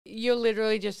you're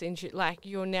literally just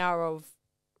you're now of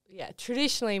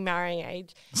traditionally marrying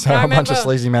age. So a bunch of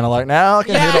sleazy men are like, now I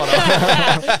can hit on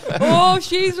her. Oh,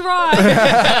 she's right. To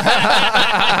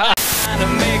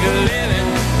make a living,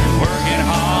 working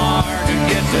hard to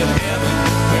get to heaven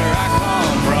where I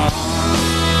come from.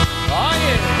 Oh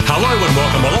yeah. Hello and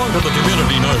welcome along to the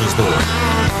Community Notice Board.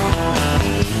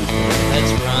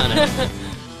 Let's run it.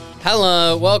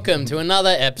 Hello, welcome to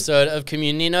another episode of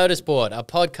Community Notice Board, a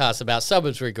podcast about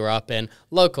suburbs we grew up in,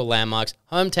 local landmarks,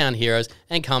 hometown heroes,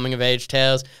 and coming-of-age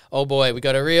tales. Oh boy, we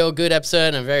got a real good episode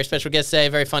and a very special guest today,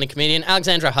 a very funny comedian.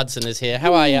 Alexandra Hudson is here.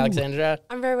 How are you, Alexandra?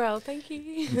 I'm very well, thank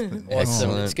you. Awesome.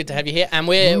 It's good to have you here. And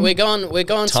we're going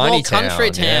Tiny small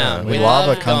country town, town. yeah. We love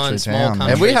a going country small town.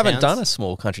 country And we haven't towns. done a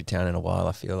small country town in a while,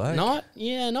 I feel like. Not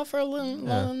for a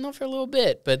little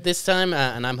bit. But this time,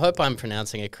 and I hope I'm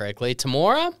pronouncing it correctly,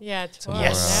 Temora? Yeah, Yes. Nailed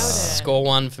it. Score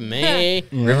one for me.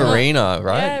 Riverina,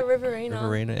 right? Yeah, Riverina.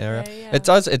 Riverina area. Yeah. It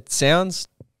sounds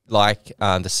like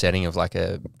the setting of like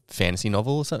a fantasy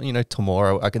novel or something. You know,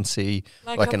 Temora, I can see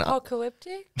like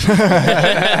apocalyptic?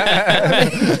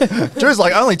 Drew's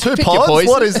like, only 2 Pick your pods? poison.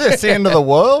 What is this, the end of the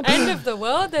world? End of the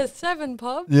world, there's 7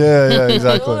 pubs. Yeah, All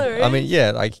exactly. there I is. mean,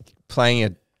 yeah, like playing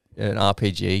an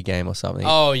RPG game or something.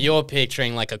 Oh, you're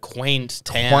picturing like a quaint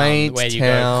town Quaint where you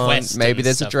town. go quest. Maybe and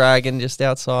there's stuff. a dragon just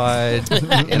outside.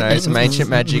 You know, some ancient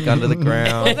magic under the Well,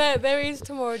 ground. there is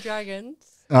Temora dragons.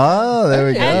 Oh, there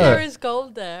we And there go. is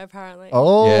gold there, apparently.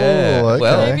 Oh, Yeah, okay.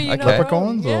 well, Maybe you're not okay.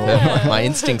 Leprechauns? wrong. Or? Yeah. My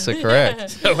instincts are correct.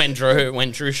 So when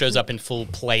Drew shows up in full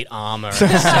plate armor,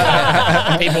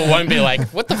 and people won't be like,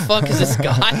 "What the fuck is this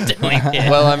guy doing here?"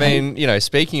 Well, I mean, you know,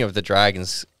 speaking of the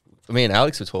dragons, me and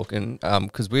Alex were talking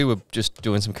because we were just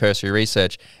doing some cursory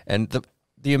research, and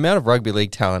the amount of rugby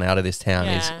league talent out of this town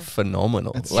Yeah. is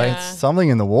phenomenal. It's, Like, it's something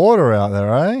in the water out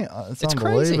there, eh? It's it's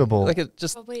crazy. unbelievable. Like it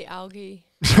just Probably algae.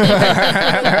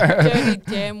 Dirty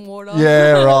dam water.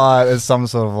 Yeah, right. It's some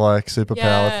sort of like superpower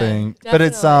Yeah, thing. But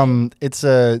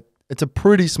definitely. it's a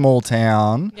pretty small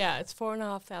town. Yeah, it's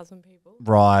 4,500 people.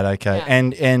 Right, okay. Yeah.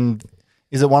 And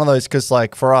is it one of those, because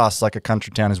like for us, like a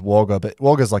country town is Wagga, but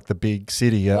Wagga's like the big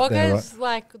city out there, right? Wagga's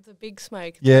like the big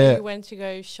smoke. It's Yeah. where you went to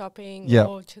go shopping Yeah.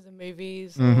 or to the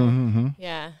movies. Mhm, Or, mhm.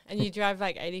 yeah, and you drive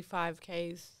like 85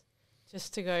 Ks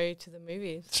just to go to the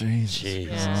movies. Jesus.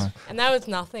 Yeah, and that was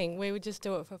nothing. We would just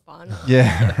do it for fun.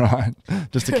 Yeah, right.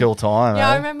 Just to kill time, Yeah,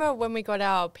 I eh? remember when we got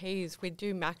our Ps, we'd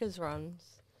do Macca's runs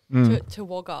to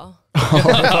Wagga.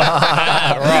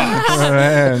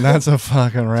 Man, that's a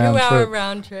fucking round 2-hour trip.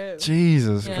 round trip.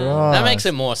 Jesus Yeah. Christ. that makes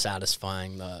it more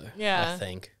satisfying, though. Yeah. I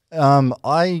think.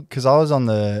 Because I was on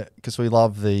because we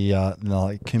love the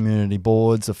like community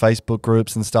boards, the Facebook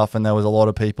groups and stuff, and there was a lot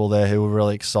of people there who were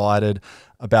really excited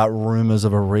about rumors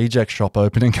of a reject shop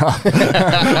opening up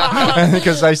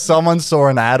because someone saw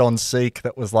an ad on Seek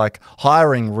that was like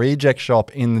hiring reject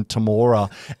shop in Temora,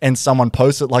 and someone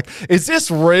posted like, "Is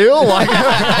this real?" Like,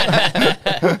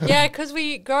 Yeah, because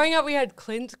growing up we had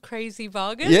Clint's Crazy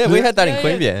Bargain. yeah, we had that in Yeah.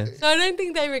 Queanbeyan. So I don't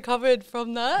think they recovered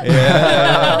from that.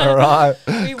 yeah, right.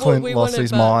 We Clint we lost wanted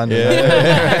his that. mind.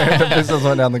 The business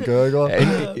went down the gurgle.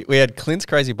 And we had Clint's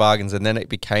Crazy Bargains, and then it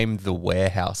became the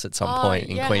Warehouse at some Oh, point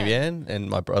in yeah. Queanbeyan. And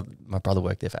my brother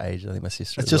worked there for ages. I think my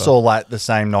sister. It's as just well. all like the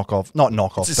same knockoff, not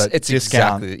knockoff, but It's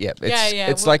discount. exactly Yeah,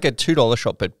 It's well- like a $2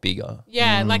 shop but bigger.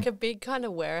 Yeah, like a big kind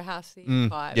of warehousey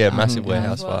vibe. Yeah, massive Ours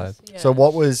warehouse was, vibe. yeah. So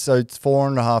what was it's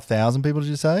 4,500 people? Did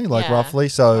you say like Yeah, roughly?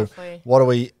 So roughly. what are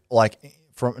we like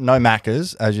from no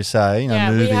Maccas, as you say, no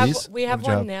Yeah, movies? we have What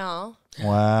did you one now.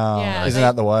 Wow, Yeah, isn't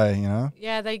that the way? You know,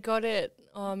 Yeah, they got it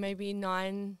maybe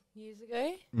 9 years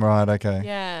ago. right? Okay.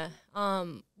 Yeah.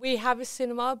 We have a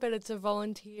cinema, but it's a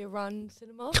volunteer-run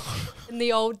cinema in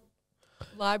the old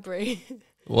library.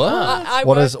 What? I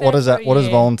What worked is there what is for that? a What does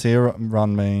year. volunteer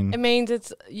run mean? It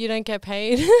means you don't get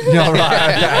paid. Yeah,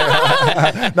 right.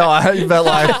 Okay. No, but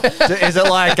like,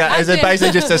 is it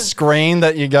basically just a screen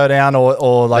that you go down, or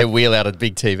They like, wheel out a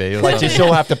big TV. Or like do you something.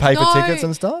 still have to pay for No. tickets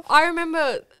and stuff? I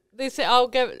remember they said I'll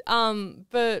get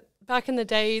but back in the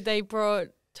day they brought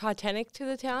Titanic to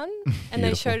the town and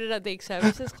they showed it at the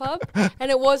Services Club and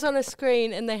it was on a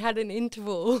screen and they had an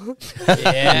interval.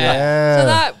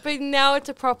 Yeah. But now it's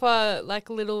a proper like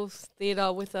little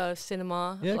theater with a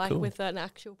cinema, Yeah, like cool. with an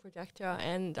actual projector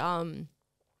and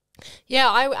yeah,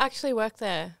 I actually worked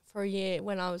there for a year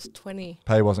when I was 20.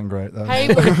 Pay wasn't great though. Pay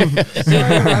was so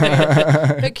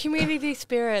rubbish. But community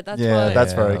spirit, that's yeah, what.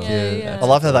 that's very Yeah. cute. Yeah. I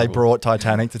love how they Adorable. brought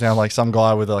Titanic to town, like some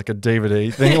guy with like a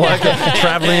DVD thing, like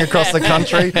traveling across the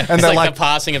country, and It's they're like, like, the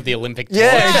passing of the Olympic torch.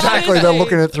 yeah, exactly. They're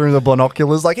looking at it through the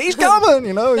binoculars, like he's coming,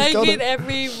 you know. He's They got hit it.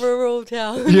 every rural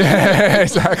town. Yeah,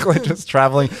 exactly. Just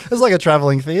traveling. It's like a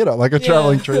traveling theater, like a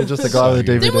traveling tree. Just a guy with a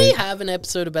DVD. Didn't we have an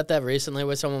episode about that recently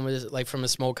where someone was like from a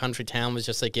small country town was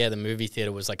just like, yeah, the movie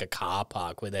theater was like a car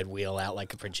park where they'd wheel out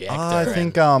like a projector. I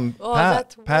think Oh,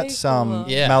 that's way Pat's cooler.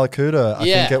 Yeah. Malakuta. I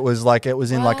Yeah. think it was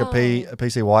in like a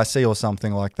PCYC or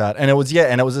something like that. And it was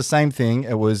the same thing.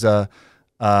 It was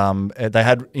they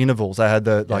had intervals. They had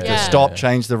the Yeah. stop,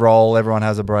 change the roll. Everyone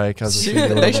has a break. Has a See,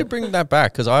 singular. they should bring that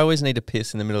back because I always need to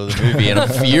piss in the middle of the movie and I'm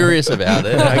furious about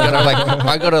it.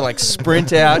 I gotta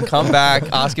sprint out, come back,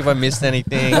 ask if I missed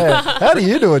anything. Yeah. How do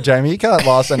you do it, Jamie? You can't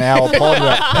last an hour pod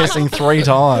without pissing 3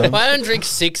 times. I don't drink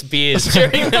 6 beers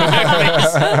during the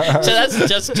movies. So that's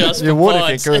just You for would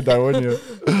pods. if you could, though, wouldn't you?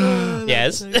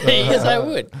 Yes. Yes, I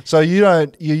would. So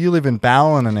you live in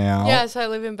Ballina now, Yeah, so I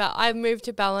live in I moved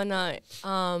to Ballina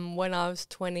when I was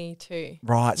 22.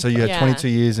 right? So you had Yeah. 22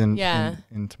 years in Yeah.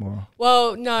 in Temora.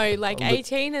 Well, no, like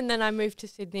 18, and then I moved to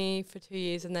Sydney for 2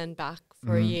 years, and then back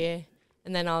for a year,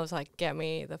 and then I was like, get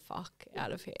me the fuck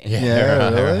out of here. Yeah,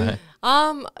 really?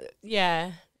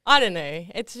 Yeah. I don't know.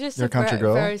 It's just You're a country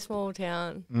girl? very small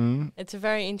town. Mm. It's a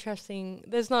very interesting.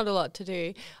 There's not a lot to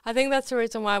do. I think that's the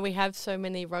reason why we have so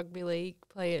many rugby league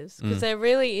players, because there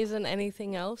really isn't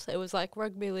anything else. It was like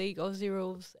rugby league, Aussie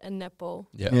rules, and netball,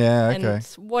 Yeah. Yeah. and Okay.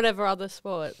 whatever other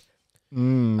sport.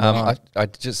 Right. I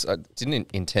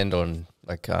didn't intend on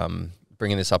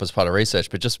bringing this up as part of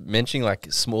research, but just mentioning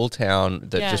small town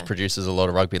that just Yeah. produces a lot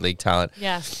of rugby league talent.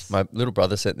 Yes. My little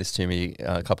brother sent this to me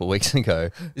a couple of weeks ago.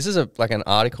 This is an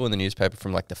article in the newspaper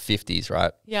from the 50s,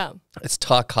 right? Yeah. It's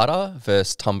Tarcutta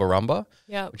versus Tumbarumba,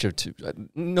 Yeah. which are two,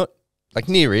 not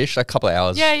near-ish, a couple of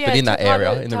hours, Yeah. Yeah. but in that Takata-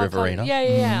 area, in the Takata- Riverina. Yeah.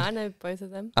 Yeah. Yeah. I know both of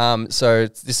them. So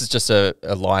this is just a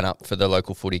lineup for the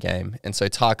local footy game. And so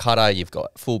Tarcutta, you've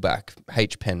got fullback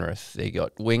H. Penrith. You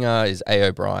got winger is A.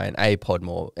 O'Brien, A.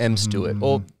 Podmore, M. Stewart,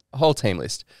 or a whole team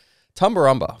list.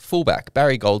 Tumbarumba, fullback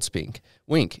Barry Goldspink,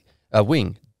 wing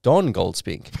Don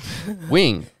Goldspink,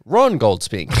 wing Ron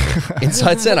Goldspink,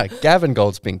 inside centre Gavin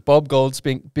Goldspink, Bob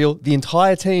Goldspink, Bill. The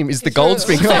entire team is the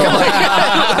Goldspink family.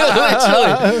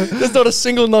 Literally, there's not a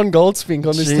single non-Goldspink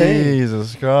on this team.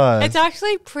 Jesus Christ. It's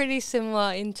actually pretty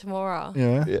similar in Temora.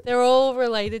 yeah. They're all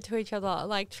related to each other.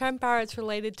 Like Trent Barrett's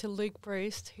related to Luke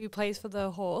Bruce, who plays for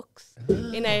the Hawks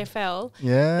in AFL.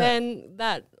 Yeah. Then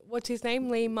what's his name?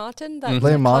 Lee Martin. That's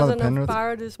Liam the Martin, cousin of Penrith.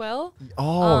 Barrett as well.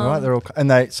 Oh, right. They're all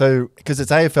because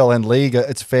it's AFL and league,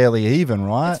 it's fairly even,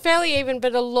 right? It's fairly even,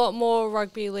 but a lot more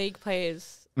rugby league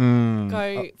players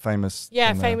go. Famous.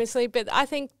 Yeah, in there. famously. But I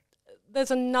think there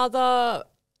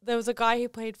was a guy who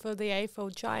played for the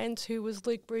AFL Giants who was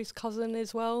Luke Bruce's cousin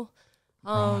as well.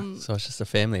 So it's just a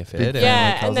family affair. Big then.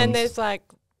 Yeah, family and then cousins. there's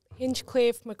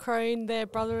Hinchcliffe, Macrone, their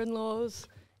brother-in-laws.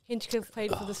 Hinchcliffe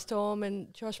played for the Storm,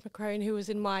 and Josh Macrone, who was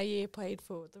in my year, played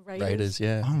for the Raiders,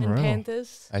 yeah. Oh, and real.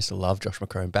 Panthers. I used to love Josh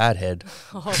McCrone. Bad head.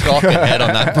 Oh, Shocking head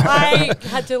on that. I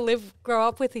had to grow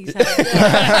up with his head.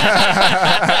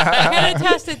 I can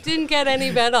attest it didn't get any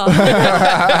better.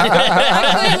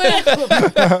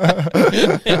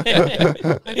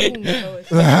 I didn't know it.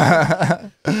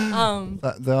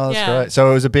 That's Yeah. great.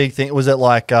 So it was a big thing. Was it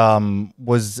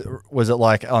was it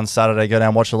like on Saturday go down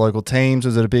and watch the local teams?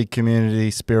 Was it a big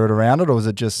community spirit around it, or was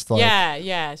it just like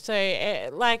Yeah. So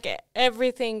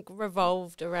everything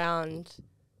revolved around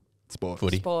sport?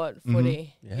 Footy.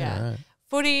 footy. Yeah, right.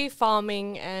 Footy,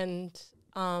 farming, and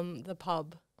the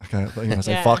pub. Okay, I thought you were gonna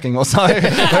say Yeah. fucking or something.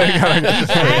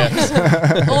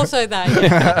 Also that,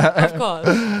 yeah, of course.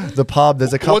 The pub.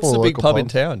 There's a couple. What's the of big local pub in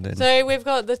pubs. town then? So we've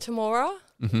got the Temora.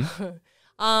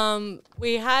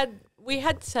 We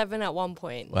had 7 at one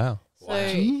point. Wow. So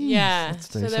yeah, that's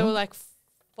so there decent. were like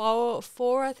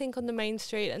four I think on the main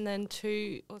street, and then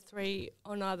 2 or 3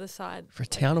 on either side. For a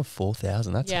town of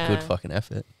 4,000, that's a Yeah. good fucking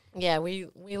effort. Yeah, we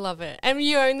love it, and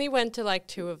you only went to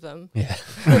 2 of them. Yeah.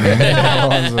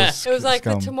 It was the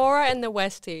Scum. Temora and the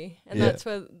Westie, and Yeah. that's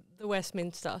where the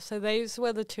Westminster. So those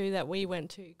were the 2 that we went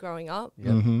to growing up.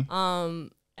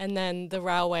 And then the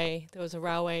railway, there was a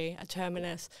railway, a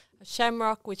terminus, a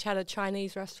Shamrock, which had a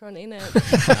Chinese restaurant in it.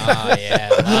 Oh, yeah.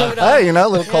 Love Hey,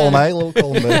 little column A, little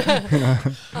column B.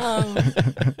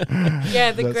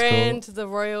 Yeah, the That's Grand, the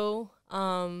Royal.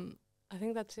 I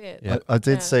think that's it. Yeah. I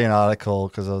did Yeah. see an article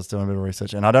because I was doing a bit of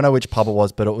research, and I don't know which pub it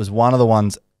was, but it was one of the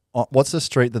ones what's the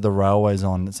street that the railway's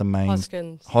on? It's a main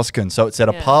Hoskins. Hoskins. So it's at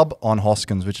a pub on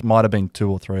Hoskins, which might have been 2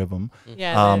 or 3 of them.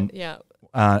 Yeah,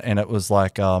 And it was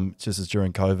like just as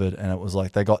during COVID, and it was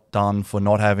like they got done for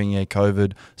not having a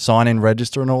COVID sign-in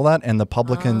register and all that. And the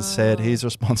publican said his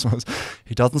response was,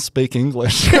 "He doesn't speak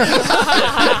English."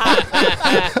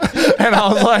 And I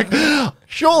was like,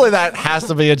 surely that has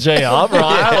to be a G up,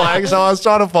 right? Like, so I was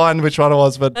trying to find which one it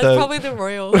was, but that's probably the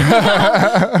Royal.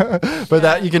 but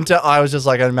that you can tell. I was just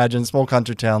like, I imagine small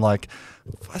country town, like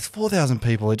it's 4,000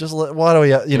 people. It just why do we,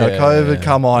 COVID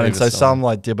come on, and so some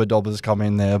like dibber dobbers come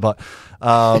in there, but.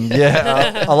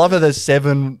 I love it. There's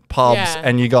 7 pubs,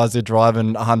 and you guys are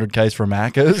driving 100 k's from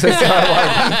Macca's.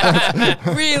 It's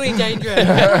really dangerous.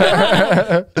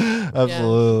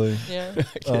 Absolutely. Yeah.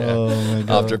 Oh my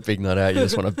God. After a big night out, you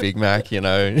just want a Big Mac, get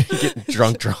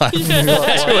drunk drive 2.5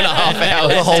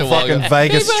 hours. The whole fucking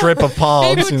Vegas strip of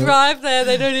pubs. People drive there,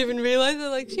 they don't even realize.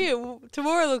 They're like, shit,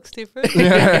 tomorrow looks different.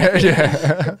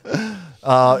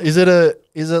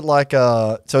 Is it like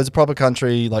so it's a proper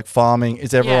country, like farming?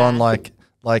 Is everyone like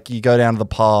you go down to the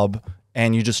pub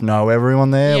and you just know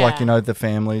everyone there, like the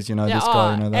families, this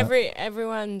guy, that.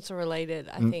 Everyone's related,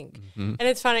 I think. And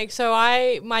it's funny. So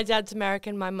my dad's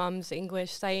American, my mum's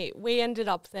English. We ended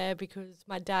up there because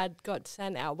my dad got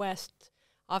sent out west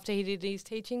after he did his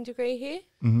teaching degree here.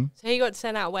 So he got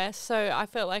sent out west. So I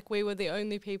felt like we were the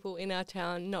only people in our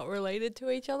town not related to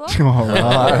each other. All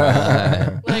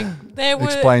right. Like there were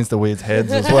explains the weird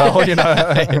heads as well.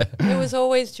 There was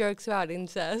always jokes about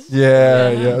incest.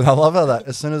 Yeah. I love how that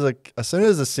as soon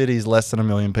as the city's less than 1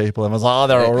 million people, everyone's like,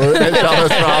 they're all rooting each other's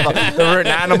brother. They're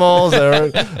rooting animals.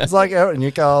 It's like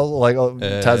Newcastle, like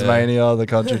Tasmania, the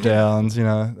country towns.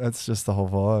 That's just the whole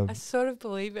vibe. I sort of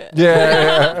believe it.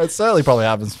 Yeah. It certainly probably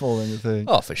happens more than you think.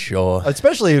 Oh, for sure.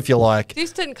 Especially if you're like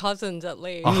distant cousins, at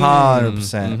least.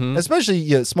 100%.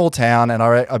 Especially small town, and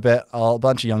I bet a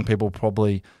bunch of young people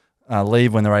probably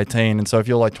leave when they're 18, and so if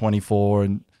you're like 24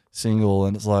 and single,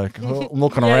 and it's like I'm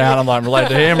looking around, I'm like related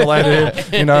to him,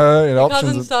 options.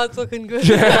 Cousin starts looking good.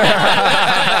 Start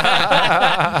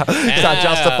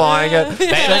justifying it. They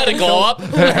had to go up.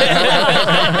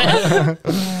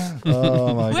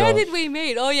 Oh my God. Where did we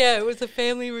meet? Oh yeah, it was a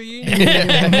family reunion.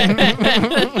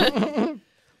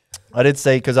 I did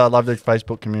see, because I love the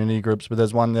Facebook community groups, but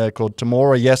there's one there called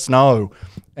Temora Yes No,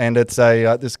 and it's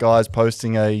this guy's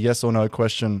posting a yes or no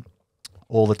question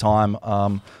all the time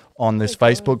on this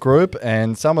Facebook group,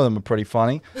 and some of them are pretty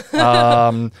funny. It's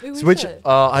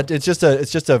just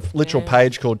a literal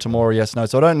page called Temora Yes No,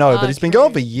 so I don't know, but he's been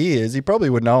going for years. He probably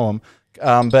would know him,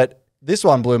 but. This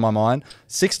one blew my mind.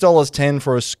 $6.10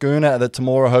 for a schooner at the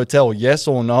Temora Hotel. Yes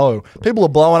or no? People are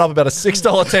blowing up about a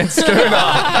 $6.10 schooner.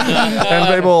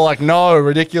 And people are like, no,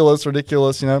 ridiculous.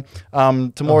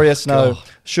 Temora, yes, no.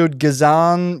 Should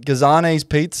Gazani's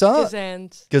Pizza?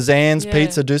 Gazan's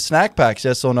Pizza do snack packs?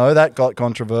 Yes or no? That got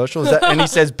controversial. And he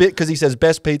says, because he says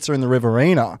best pizza in the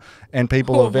Riverina. And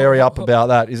people are very up about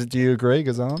that. Do you agree,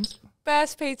 Gazan's?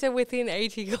 Best pizza within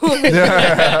 80 kilometers.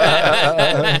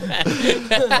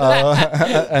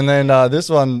 And then this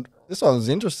one was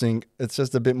interesting. It's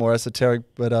just a bit more esoteric,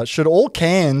 but should all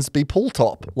cans be pull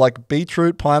top, like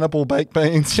beetroot, pineapple, baked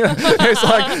beans? It's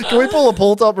like, can we pull a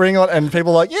pull top ring on? And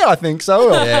people are like, yeah, I think so.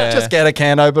 Just get a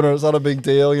can opener. It's not a big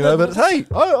deal, But hey,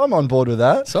 I'm on board with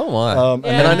that. So am I.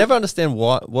 And I never understand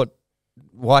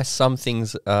why some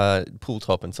things pull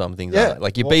top and some things aren't.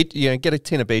 Like get a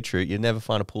tin of beetroot, you never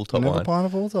find a pull top one. Never find a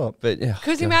pull top. But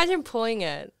because imagine pulling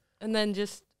it and then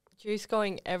just juice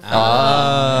going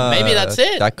everywhere. Maybe that's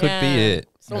it. That could be it.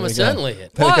 It's almost certainly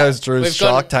it. Then it goes Drew's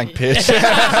Shark Tank pitch. A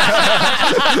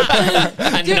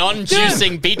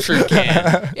non-juicing beetroot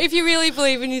can. If you really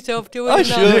believe in yourself, do it. I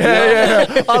should. Yeah.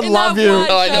 I'd love you.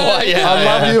 I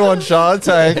love you on Shark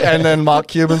Tank. And then Mark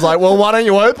Cuban's like, well, why don't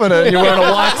you open it? And you're wearing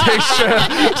a white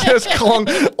t-shirt, just clong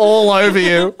all over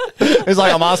you. He's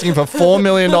like, I'm asking for $4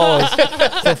 million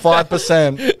for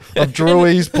 5% of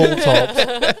Drew's pull tops.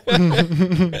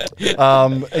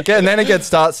 Again, then it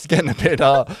starts getting a bit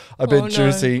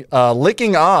juicy.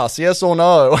 Licking ass, yes or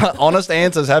no? Honest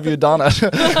answers. Have you done it?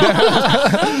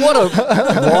 What a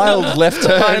wild left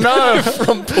turn! I know.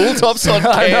 From pull tops on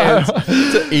cans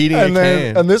to eating a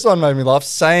can. And this one made me laugh.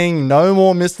 Saying no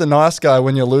more Mr. Nice Guy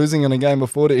when you're losing in a game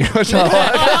of footy, which I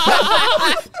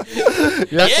like.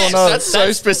 Yes, or no? That's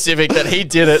so specific that he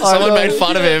did it. Someone made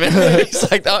fun of him.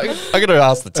 He's like, I'm going to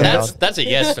ask the town. That's a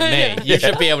yes for me. You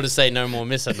should be able to say no more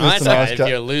Mr. Nice Guy if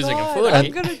you're losing a footy.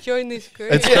 I'm going to join this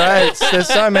group. It's great. There's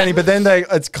so many, but then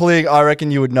it's clear. I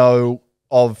reckon you would know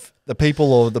of the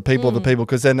people or the people of the people,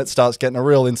 because then it starts getting a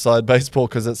real inside baseball,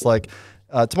 because it's like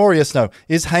Temora, yes, no.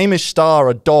 Is Hamish Starr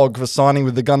a dog for signing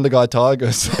with the Gundagai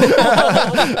Tigers?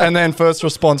 And then first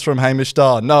response from Hamish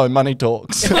Starr, no, money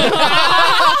talks.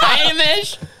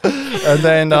 Hamish. And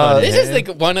then This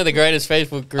is one of the greatest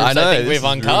Facebook groups I think we've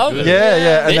uncovered.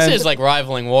 yeah. And This then is like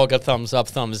rivaling Wagga thumbs up,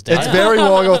 thumbs down. it's very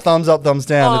Waggle, thumbs up, thumbs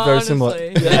down. It's very similar.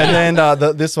 honestly. And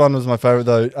then this one was my favorite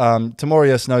though. Temora,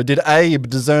 yes, no. Did Abe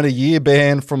deserve a year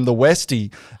ban from the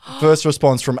Westie? First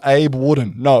response from Abe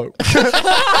Wooden, no.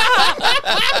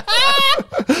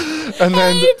 And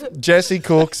then Jesse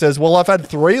Cook says, well, I've had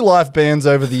 3 life bans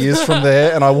over the years from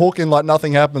there, and I walk in like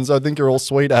nothing happens. I think you're all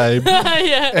sweet, Abe.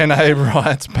 Yeah. And Abe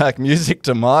writes back, music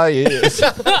to my ears.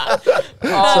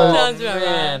 Sounds about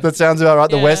right. That sounds about right.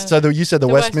 The Yeah. West. So you said the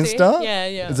The Westminster? Westie?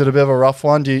 Yeah. Is it a bit of a rough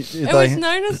one? Do you? It was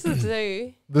known as the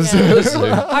zoo. The Yeah. zoo.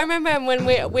 I remember when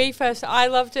we first, I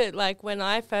loved it, like when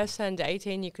I first turned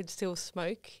 18, you could still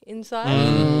smoke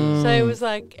inside. So it was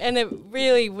like, and it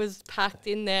really was packed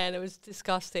in there and it was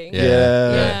disgusting.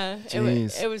 Yeah.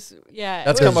 It was, yeah.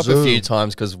 That's it come was, up a few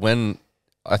times because when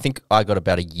I think I got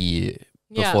about a year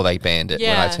before they banned it when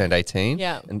I Yeah. turned 18.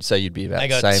 Yeah. And so you'd be about I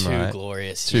the got same, 2 right?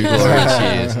 glorious Two years. glorious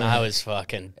years. And I was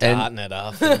fucking And darting it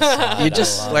up. Inside. You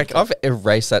just, I like, loved I've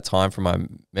erased that time from my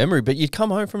memory, but you'd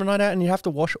come home from a night out and you'd have to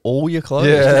wash all your clothes.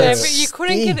 Yeah. yeah, That's but you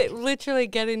couldn't literally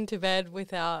get into bed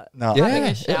without No. having a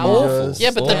Yeah, shower. awful.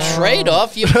 Yeah, but the Yeah.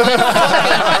 trade-off, you're playing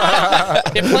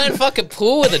fucking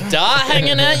pool with a dart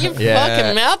hanging out your Yeah.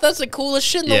 fucking mouth. That's the coolest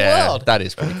shit in the Yeah, world. that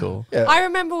is pretty cool. Yeah. I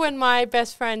remember when my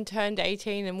best friend turned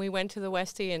 18 and we went to the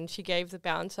Westie and she gave the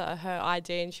bouncer her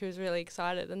ID and she was really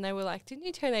excited and they were like, didn't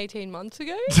you turn 18 months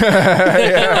ago?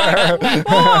 Oh,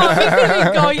 we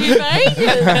couldn't go you, mate.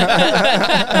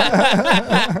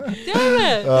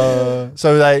 Damn it.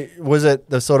 So was it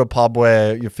the sort of pub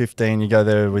where you're 15, you go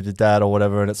there with your dad or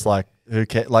whatever, and it's like, who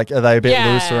cares? Like, are they a bit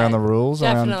Yeah, loose around the rules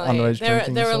around Definitely. underage There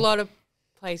drinking? are a stuff? lot of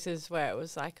places where it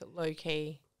was like low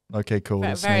key, Okay, cool.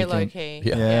 very sneaking. low key.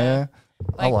 Yeah.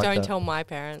 I Like, like don't that. tell my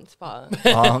parents, but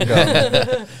Oh,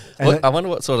 okay. I wonder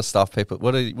what sort of stuff people.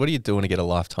 What are you doing to get a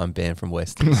lifetime ban from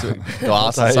Westies?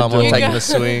 Glass What at are you someone doing? taking a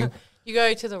swing. you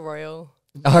go to the Royal.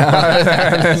 And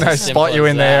then they Simple spot you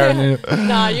as in there. that. And you,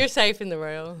 Nah, you're safe in the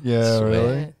Royal. yeah, Sweet.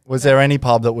 really. Was there any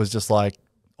pub that was just like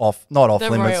not off The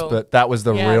limits, Royal. but that was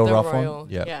the Yeah, real the rough Royal. one?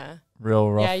 Yep. Yeah. Real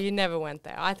rough. Yeah, you never went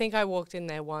there. I think I walked in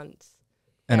there once.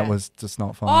 And Yeah. it was just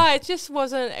not fun. Oh, it just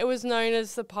wasn't. It was known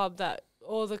as the pub that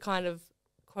all the kind of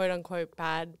quote unquote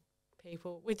bad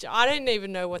people, which I didn't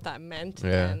even know what that meant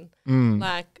Yeah. then. Mm.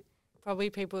 Like probably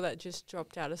people that just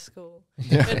dropped out of school.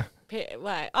 But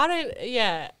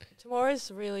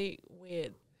Temora's really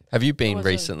weird. Have you been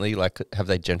wasn't- recently? Like, have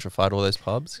they gentrified all those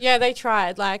pubs? Yeah, they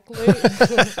tried. Like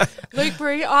Luke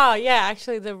Brew. Oh, yeah,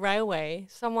 actually the railway.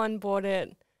 Someone bought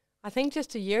it, I think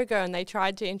just a year ago, and they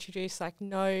tried to introduce like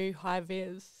no high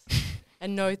vis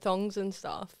and no thongs and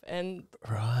stuff, and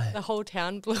Right. the whole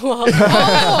town blew up.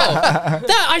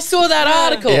 I saw that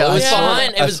article. Yeah, it was I saw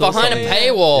behind. that. It I was saw behind a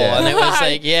something. paywall, Yeah. and it was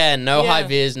like, no Yeah. high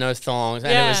vis, no thongs,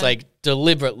 and it was Yeah. like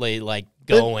deliberately like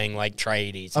going like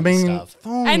tradies. I And mean, stuff.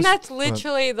 thongs, And that's but-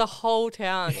 literally the whole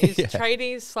town is Yeah.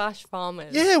 tradies /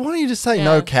 farmers. Yeah, why don't you just say Yeah.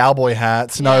 no cowboy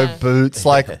hats, no Yeah. boots,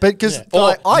 like, because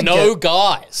Or I no get,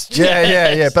 guys.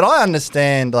 yeah, but I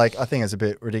understand, like, I think it's a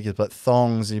bit ridiculous, but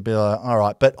thongs, you'd be like, all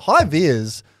right, but high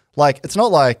vis, like, it's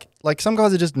not like some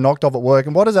guys are just knocked off at work,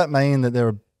 and what does that mean that they're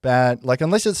a bad, like,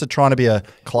 unless it's trying to be a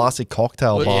classy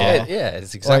cocktail Well, bar. yeah,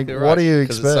 it's exactly Like, right. what do you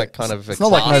 'Cause expect? It's like kind of it's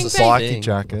not like no classy psyche thing.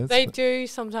 jackets. They do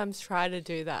sometimes try to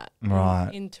do that Right.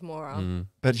 in Temora.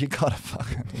 But you gotta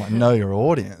fucking like know your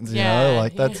audience, you know? Yeah,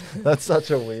 Like that's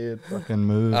such a weird fucking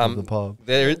move of the pub.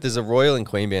 There's a Royal in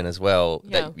Queanbeyan as well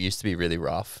Yeah. that used to be really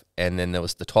rough, and then there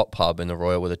was the Top Pub and the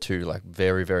Royal were the two like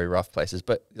very very rough places.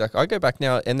 But like I go back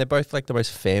now, and they're both like the most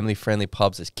family friendly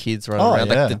pubs. There's kids running Oh, around.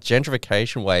 yeah. Like the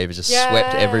gentrification wave has just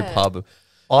swept every Yeah. pub.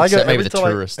 I go Except maybe every the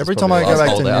time tourists is every time I probably go the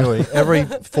back to last holdout. Newey, every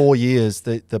 4 years,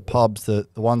 the pubs, the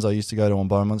ones I used to go to on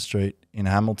Beaumont Street in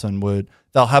Hamilton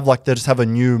they'll just have a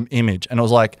new image, and it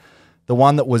was like the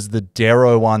one that was the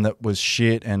Darrow one that was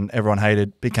shit and everyone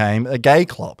hated became a gay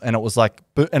club, and it was like,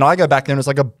 and I go back there and it's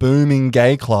like a booming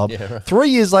gay club. Yeah, right. 3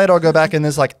 years later, I go back and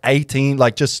there's like 18,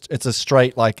 like just it's a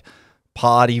straight like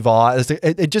party vibe.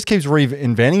 It just keeps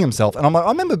reinventing himself, and I'm like, I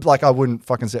remember like I wouldn't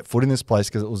fucking set foot in this place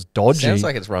because it was dodgy. Sounds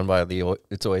like it's run by the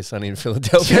It's Always Sunny in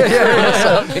Philadelphia.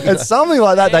 It's something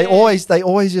like that. They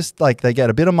always just like they get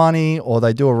a bit of money or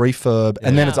they do a refurb,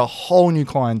 and then Yeah. it's a whole new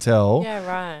clientele. Yeah,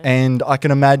 right. And I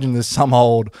can imagine there's some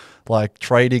old like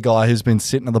tradie guy who's been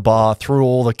sitting at the bar through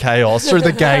all the chaos, through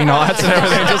the gay nights and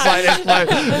everything, just like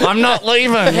I'm not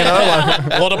leaving, you know. Like,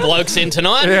 A lot of blokes in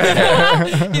tonight.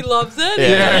 He loves it.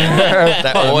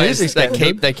 That always music's they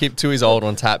getting keep 2's old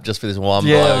on tap just for this one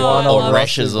Yeah, bloke one or old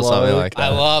rushes or something like I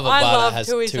that. love a I bar love that has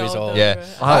Tui's Tui's old. old. Yeah.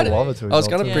 I love it. I was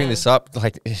going to Yeah. bring this up,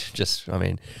 like, just, I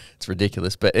mean, it's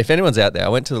ridiculous. But if anyone's out there, I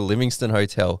went to the Livingston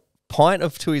Hotel. Pint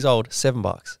of Tui's old,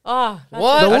 $7. Oh, that's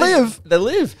What? The I didn't- Live? The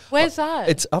Live. Where's that?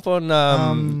 It's up on.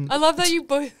 I love that you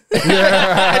both.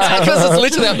 Because it's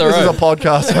literally up the This is a road.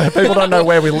 podcast where people don't know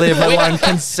where we live, let alone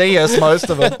can see us, most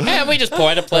of them. Yeah, we just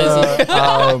point at places.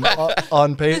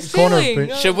 On corner of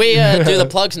ceiling. Should we do the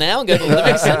plugs now and go to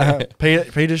Livingston?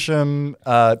 Petersham.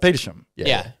 Petersham.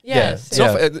 Yeah. Yes. It's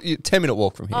off a 10-minute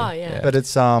walk from here. Oh, yeah. But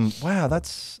it's wow,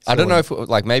 that's. I don't know if silly. it,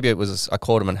 like maybe it was I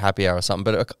called him on happy hour or something,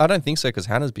 but I don't think so because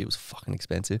Hannah's beer was fucking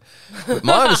expensive. But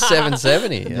mine was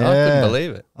 $7.70. I couldn't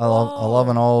believe it. I love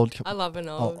an old. I love an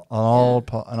old.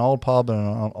 An old pub and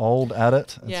an old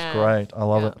adit. It's Yeah. great. I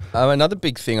love Yeah. it. Another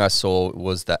big thing I saw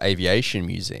was the aviation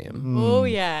museum. Oh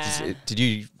yeah.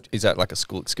 Is that like a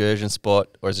school excursion spot,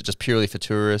 or is it just purely for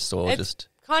tourists, or It's just?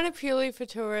 kind of purely for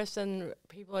tourists and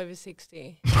people over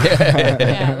 60.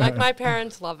 Yeah, like my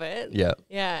parents love it. Yeah.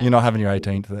 Yeah. You're not having your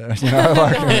 18th there. You know,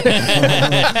 like,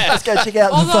 let's go check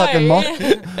out the fucking moth.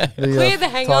 Clear the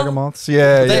hangar. Tiger moths.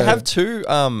 Yeah, They yeah. have two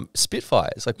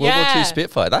Spitfires, like World War II Yeah.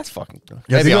 Spitfire. That's fucking.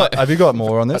 Yeah, have, maybe have you got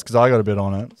more on this? Because I got a bit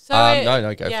on it. So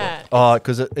no, go for yeah. it.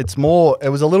 Because it's more. It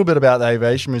was a little bit about the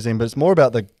aviation museum, but it's more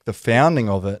about the founding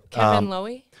of it. Kevin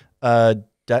Lowy.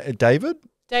 David.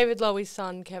 David Lowy's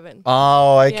son, Kevin.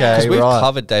 Oh, okay, Yeah. Because we've right.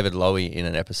 covered David Lowy in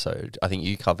an episode. I think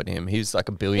you covered him. He was like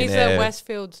a He's billionaire. a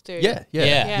Westfields dude. Yeah. Yeah.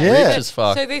 Yeah. Rich as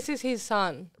fuck. So this is his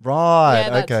son. Right. Yeah,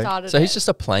 that okay. started So he's it. just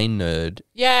a plane nerd.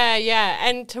 Yeah, yeah.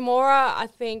 And Temora, I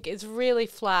think, is really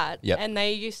flat. Yep. And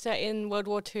they used to, in World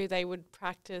War II, they would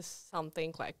practice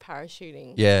something like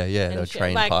parachuting. Yeah, and they were shit.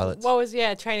 trained like, pilots.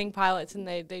 Training pilots, and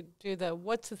they do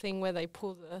what's the thing where they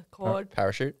pull the cord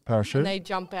Parachute. Parachute. and they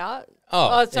jump out?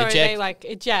 Oh, sorry, eject. they like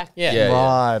eject. Yeah. Yeah.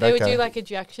 Right. They would okay. do like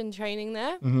ejection training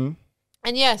there. Mm-hmm.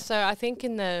 And yeah, so I think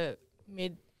in the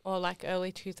mid or like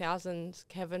early 2000s,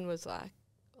 Kevin was like,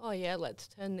 oh yeah, let's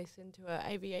turn this into an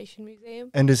aviation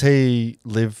museum. And does he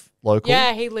live local?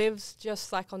 Yeah, he lives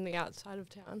just like on the outside of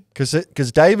town.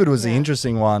 Because David was the Yeah.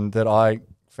 interesting one that I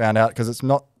found out, because it's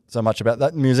not so much about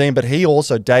that museum, but he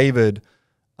also, David,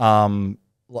 he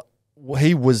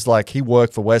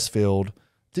worked for Westfield.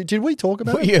 Did we talk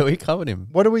about it? Yeah, we covered him.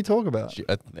 What did we talk about?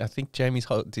 I think Jamie's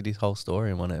did his whole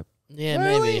story in one app. Yeah,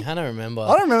 Really? maybe. I don't remember.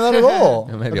 I don't remember that at all.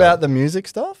 Maybe About the music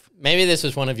stuff? Maybe this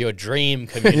was one of your dream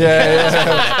community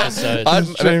Yeah. episodes.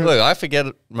 I forget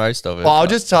most of it. Well, I'll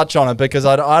just touch on it because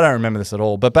I don't remember this at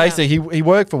all. But basically, he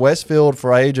worked for Westfield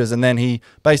for ages, and then he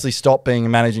basically stopped being a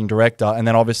managing director. And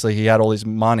then obviously he had all his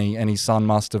money, and his son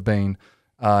must have been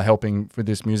helping with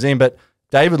this museum. But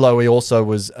David Lowy also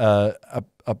was a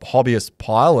hobbyist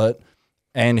pilot,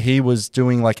 and he was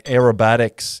doing like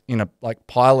aerobatics, like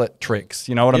pilot tricks.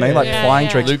 You know what I mean? Like Yeah, flying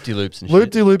yeah. tricks. Loop-de-loops and shit.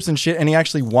 Loop-de-loops and shit. And he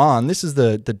actually won. This is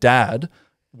the dad.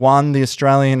 Won the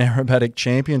Australian Aerobatic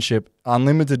Championship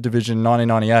Unlimited Division in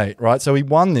 1998, right? So he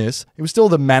won this. He was still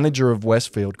the manager of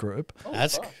Westfield Group.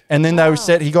 That's And then they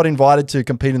said he got invited to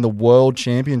compete in the World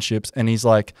Championships, and he's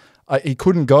like, he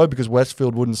couldn't go because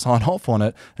Westfield wouldn't sign off on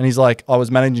it. And he's like, I was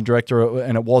managing director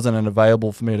and it wasn't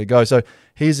available for me to go. So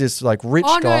he's this like rich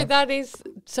Oh guy. no, that is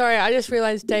sorry. I just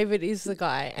realized David is the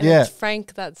guy, and Yeah. it's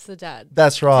Frank. That's the dad.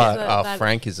 That's right.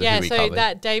 Frank is who yeah. we So covered.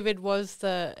 that David was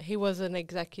he was an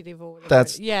executive or whatever.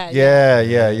 That's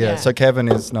yeah. So Kevin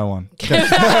is no one. Kevin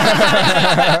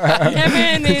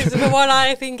is the one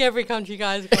I think every country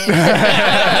guy's got.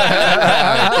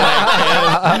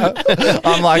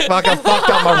 I'm like fucking fucked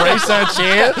up my research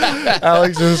here.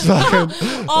 Alex is fucking.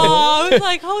 Oh, I was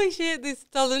like, holy shit, this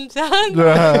doesn't sound.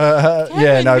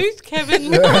 Yeah, no. Who's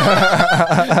Kevin?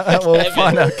 We'll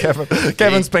find out Kevin.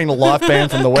 Kevin's been a life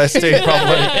band from the West here,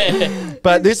 probably.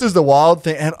 But this is the wild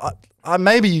thing, and I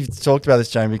maybe you've talked about this,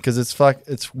 Jamie, because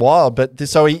it's wild. But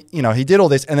so he did all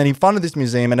this, and then he funded this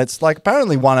museum, and it's like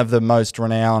apparently one of the most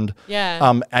renowned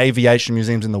aviation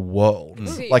museums in the world.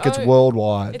 It's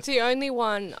worldwide. It's the only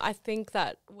one I think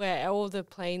that where all the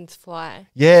planes fly.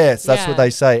 Yes, that's what Yeah. they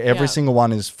say. Every Yeah. single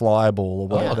one is flyable or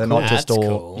whatever. Oh, They're cool. not just That's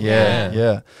all. cool.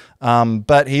 Yeah.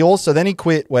 But he also then he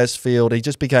quit Westfield. He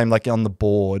just became like on the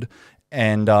board,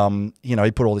 and he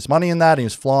put all this money in that. And he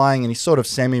was flying, and he's sort of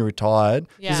semi-retired.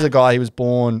 Yeah. This is a guy. He was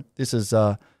born. This is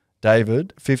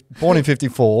David, born in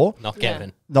 '54. Not Yeah.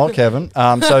 Kevin. Not Kevin.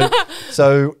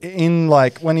 So in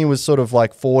like when he was sort of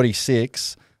like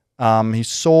 46. He's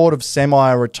sort of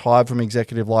semi-retired from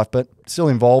executive life, but still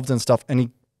involved in stuff. And he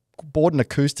bought an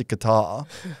acoustic guitar,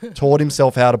 taught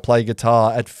himself how to play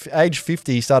guitar. At age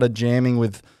 50, he started jamming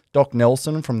with Doc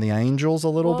Nelson from the Angels a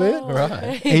little bit.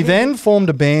 Right. He then formed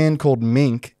a band called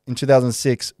Mink in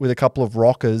 2006 with a couple of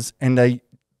rockers, and they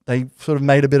sort of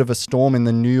made a bit of a storm in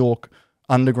the New York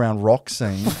underground rock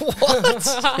scene.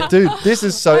 What? Dude, this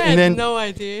is so... I and had then, no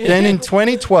idea. Then in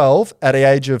 2012, at the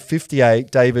age of 58,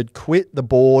 David quit the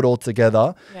board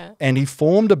altogether, and he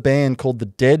formed a band called the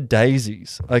Dead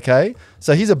Daisies, okay?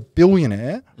 So he's a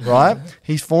billionaire, right?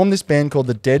 He's formed this band called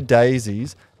the Dead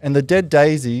Daisies, and the Dead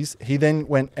Daisies, he then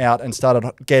went out and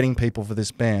started getting people for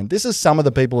this band. This is some of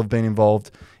the people who have been involved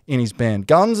in his band.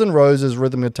 Guns N' Roses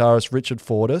rhythm guitarist Richard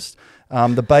Fordyce,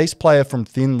 the bass player from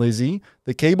Thin Lizzy,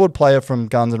 the keyboard player from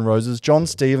Guns N' Roses, John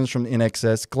Stevens from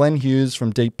INXS, Glenn Hughes from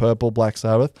Deep Purple, Black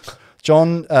Sabbath,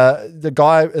 one of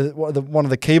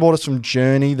the keyboardists from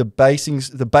Journey, the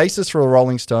bassist for the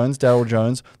Rolling Stones, Daryl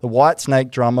Jones, the White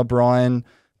Snake drummer, Brian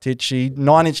Tichy,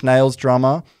 9 Inch Nails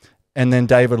drummer, and then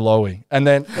David Lowy. And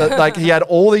then he had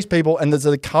all these people, and there's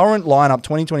the current lineup,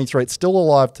 2023, it's still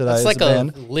alive today. It's as like a a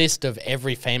band. list of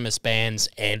every famous bands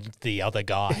and the other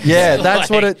guy. Yeah, that's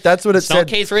what it It's said. not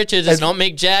Keith Richards, it's not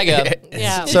Mick Jagger.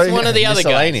 Yeah. It's So one of the other guys.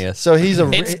 Miscellaneous. So he's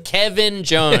It's Kevin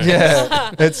Jones.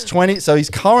 yeah, it's 20. So his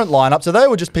current lineup. So they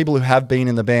were just people who have been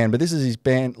in the band, but this is his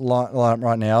band lineup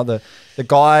right now. The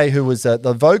guy who was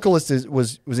the vocalist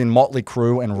was in Motley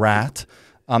Crue and Rat.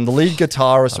 The lead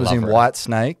guitarist was in Rat. White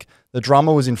Snake. The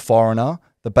drummer was in Foreigner.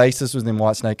 The bassist was in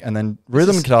White Snake, and then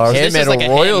rhythm guitarist This is like a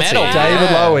hair royalty. metal. David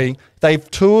Yeah. Lowy.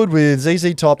 They've toured with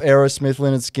ZZ Top, Aerosmith,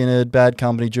 Lynyrd Skynyrd, Bad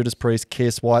Company, Judas Priest,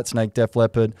 Kiss, White Snake, Def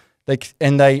Leppard.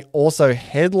 They also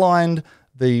headlined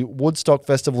the Woodstock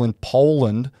Festival in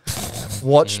Poland,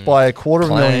 watched by a quarter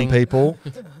of a million Clang. people.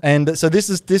 And so this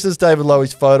is David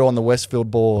Lowy's photo on the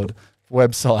Westfield Board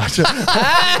website.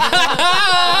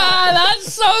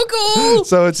 That's so cool.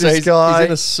 So it's this he's guy.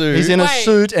 in a suit. He's in a Wait.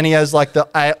 suit, and he has like the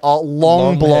long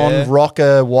Long blonde hair.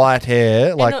 rocker white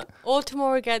hair. Like, and all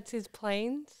Temora gets his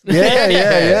planes. yeah.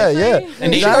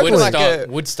 And he Exactly. should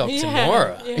Woodstock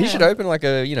Temora. Oh, He should open like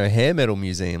a hair metal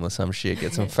museum or some shit.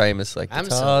 Get some famous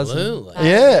guitars. Absolutely.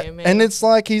 Yeah, man. and it's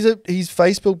like he's on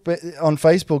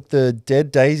Facebook. The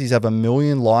Dead Daisies have 1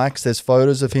 million likes. There's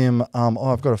photos of him.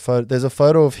 I've got a photo. There's a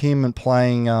photo of him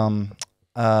playing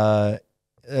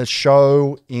a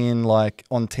show in like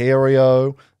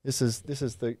Ontario. This is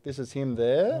him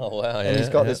there. Oh wow! And he's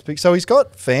got this big. So he's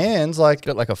got fans like.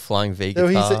 got like a flying V So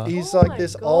guitar. he's Oh like my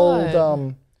this God.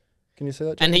 old. Can you see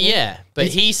that? And Jack?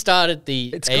 he started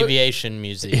the It's good. aviation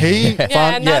museum. He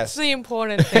Yeah, and that's yes. the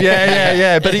important thing.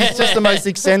 Yeah. But he's just the most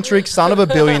eccentric son of a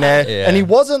billionaire, Yeah. and he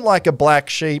wasn't like a black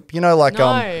sheep, like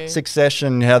No.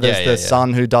 Succession. How there's Yeah, the yeah.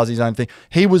 son who does his own thing.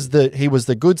 He was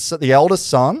the eldest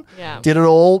son. Yeah. Did it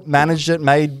all, managed it,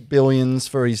 made billions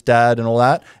for his dad and all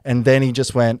that, and then he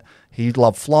just went. He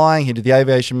loved flying. He did the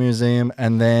aviation museum,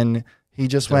 and then. He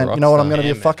just The went, rock you know what, I'm star. going to be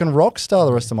a Yeah, man. fucking rock star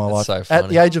the rest of my life. so At funny.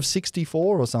 the age of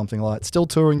 64 or something like still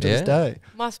touring to this Yeah. day.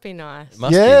 Must be nice.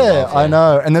 Must be Yeah, lovely. I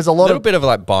know. And there's a A lot little of bit of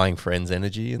like buying friends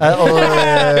energy. In a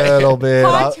there. little bit.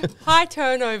 High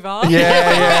turnover.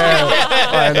 Yeah,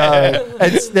 I know.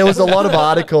 There was a lot of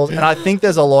articles, and I think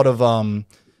there's a lot of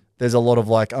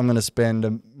like I'm going to spend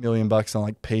 $1 million on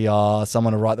like PR,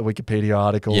 someone to write the Wikipedia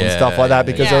article and Yeah, stuff like that.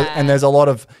 yeah, Because yeah. and there's a lot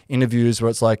of interviews where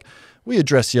it's like we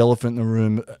address the elephant in the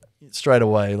room straight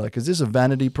away. Like, is this a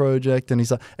vanity project? And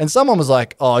he's like, and someone was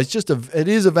like, oh, it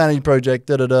is a vanity project.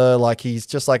 Like he's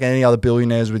just like any other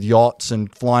billionaires with yachts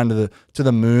and flying to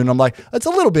the moon. I'm like, it's a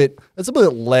little bit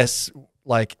less.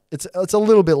 Like it's a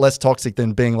little bit less toxic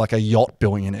than being like a yacht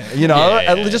billionaire,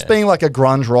 just being like a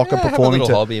grunge rocker Yeah, have a performing little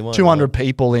to hobby, why 200 not?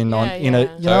 people in Yeah, in a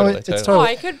yeah. it's Totally. Oh, totally.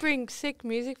 I could bring sick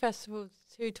music festivals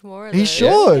to tomorrow. He though.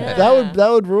 should. Yeah. That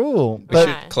would rule. We But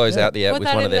should close out the app Put with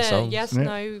that one in of their the songs. Yes, Yeah.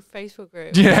 no Facebook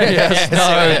group. yes,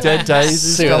 no, Dead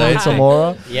Daisies See what coming they do.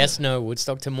 tomorrow. Yes, no,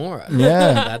 Woodstock Temora.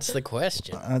 Yeah. That's the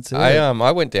question. That's it.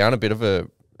 I went down a bit of a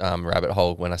rabbit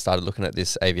hole when I started looking at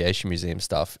this aviation museum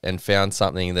stuff and found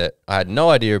something that I had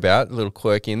no idea about, a little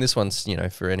quirky. And this one's,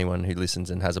 for anyone who listens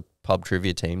and has a pub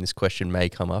trivia team, this question may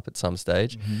come up at some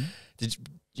stage. Mm-hmm.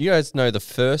 Do you guys know the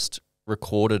first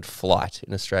recorded flight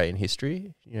in Australian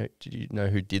history? Did you know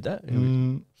who did that?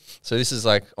 So this is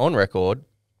like on record.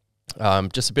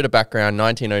 Just a bit of background,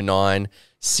 1909,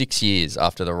 6 years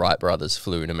after the Wright brothers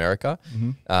flew in America,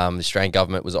 the Australian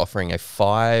government was offering a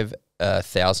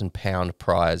 £5,000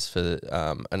 prize for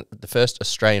the first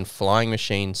Australian flying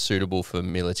machine suitable for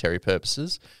military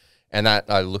purposes. And that,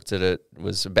 I looked at it,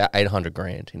 was about 800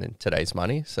 grand in today's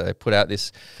money. So they put out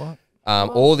this,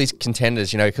 all these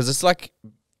contenders, because it's like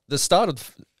the start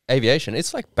of aviation,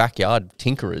 it's like backyard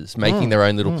tinkerers making their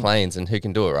own little planes and who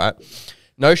can do it, right?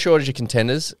 No shortage of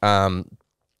contenders.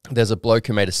 There's a bloke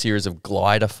who made a series of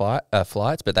glider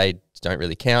flights, but they don't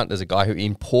really count. There's a guy who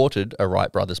imported a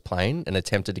Wright Brothers plane and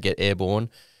attempted to get airborne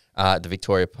at the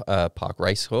Victoria Park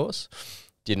Racecourse.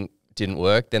 Didn't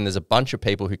work. Then there's a bunch of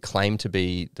people who claim to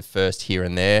be the first here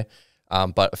and there.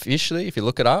 But officially, if you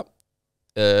look it up,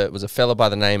 it was a fella by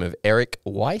the name of Eric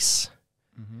Weiss,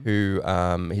 who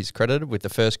he's credited with the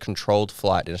first controlled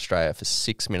flight in Australia for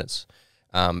 6 minutes.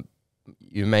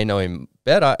 You may know him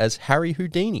better as Harry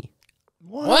Houdini.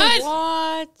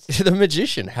 What? The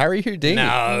magician, Harry Houdini.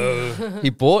 No. He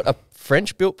bought a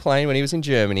French-built plane when he was in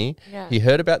Germany. Yeah. He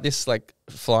heard about this like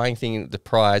flying thing, the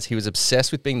prize. He was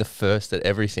obsessed with being the first at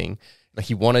everything. Like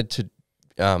he wanted to,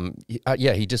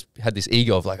 he just had this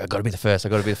ego of like, I got to be the first. I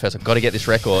got to be the first. I got to get this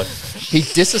record. He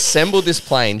disassembled this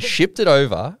plane, shipped it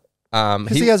over.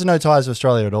 Because he has no ties to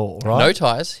Australia at all, right? No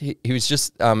ties. He was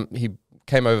just he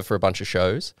came over for a bunch of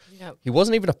shows. Yep. He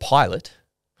wasn't even a pilot.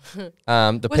 Was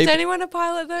anyone a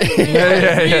pilot though?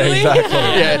 Yeah, exactly.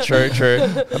 Yeah, true.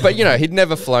 But he'd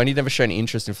never flown. He'd never shown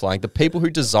interest in flying. The people who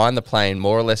designed the plane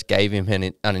more or less gave him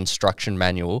an instruction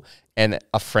manual, and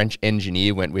a French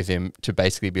engineer went with him to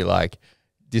basically be like,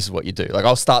 "This is what you do. Like,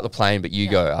 I'll start the plane, but you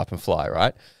go up and fly."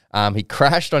 Right? He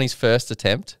crashed on his first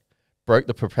attempt, broke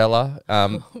the propeller.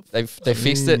 They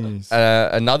fixed it.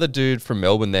 Another dude from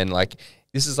Melbourne then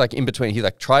this is like in between. He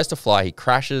tries to fly. He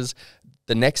crashes.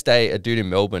 The next day, a dude in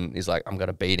Melbourne is like, I'm going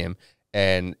to beat him.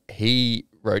 And he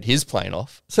wrote his plane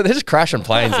off. So they're just crashing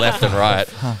planes left and right.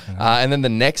 And then the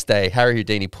next day, Harry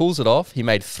Houdini pulls it off. He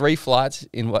made 3 flights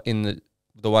in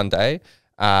the one day.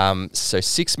 So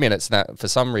 6 minutes. That for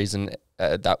some reason,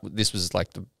 this was like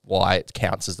why it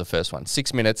counts as the first one.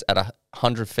 6 minutes at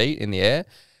 100 feet in the air.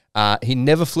 He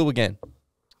never flew again.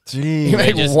 Gee. He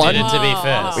made They just one. did it to be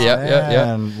first.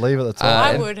 Yeah. Leave it at the top.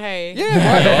 I would, hey.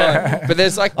 Yeah, why not? But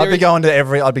there's like I'd be going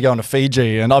to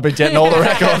Fiji and I'd be getting all the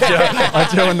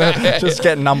records. Just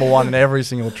getting number 1 in every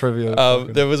single trivia.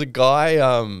 There was a guy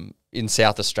in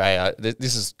South Australia.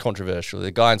 This is controversial.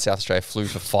 The guy in South Australia flew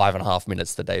for 5.5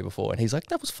 minutes the day before, and he's like,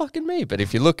 "That was fucking me." But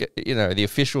if you look at the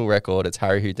official record, it's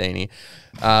Harry Houdini.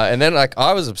 And then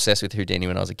I was obsessed with Houdini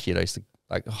when I was a kid. I used to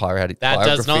hire out That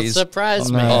does not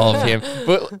surprise me. of him.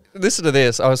 But listen to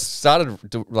this. I started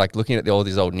looking at all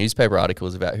these old newspaper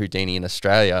articles about Houdini in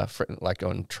Australia,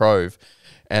 on Trove,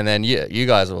 and then you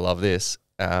guys will love this.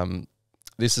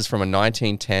 This is from a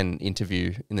 1910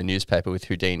 interview in the newspaper with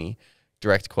Houdini.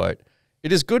 Direct quote: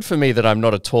 "It is good for me that I'm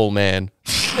not a tall man."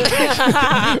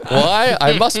 Why?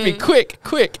 I must be quick,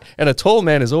 and a tall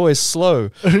man is always slow.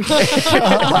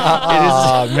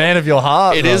 Man of your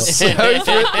heart. It is so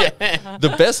good.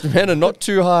 The best men are not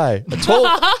too high.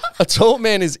 A tall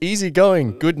man is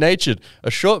easygoing, good-natured.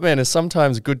 A short man is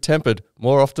sometimes good-tempered,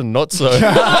 more often not so.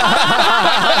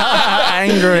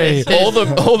 Angry. all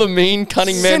the mean,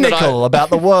 cunning men Cynical about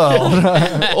the world.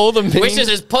 all the mean, Wishes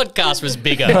his podcast was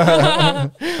bigger.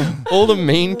 all the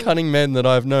mean, cunning men that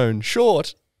I've known.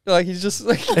 Short. He's just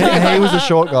like he was a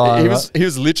short guy. He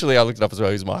was literally, I looked it up as well,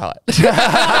 he was my height. So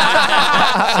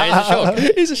he's a short.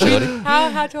 He's a shorty.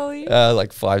 How tall are you?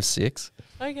 5'6".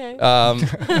 Okay.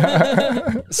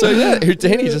 So yeah,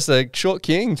 Houdini's just a short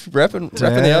king repping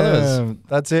the others.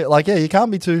 That's it. You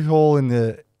can't be too tall in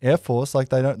the Air Force.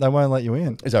 They won't let you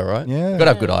in. Is that right? Yeah.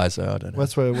 Gotta have good eyes though, I don't know.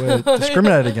 That's where we're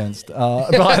discriminated against. You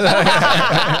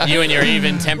and your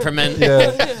even temperament.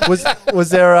 Yeah. Was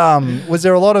there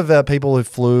a lot of people who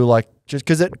flew just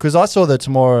because I saw the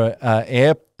Temora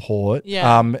airport.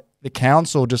 Yeah. The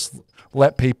council just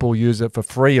let people use it for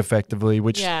free effectively,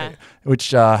 which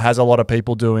has a lot of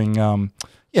people doing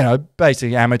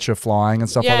basically amateur flying and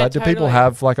stuff like that. Do people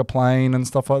have a plane and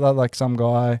stuff like that? Like some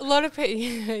guy? A lot of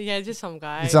people, yeah, just some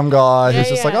guy. Some guy who's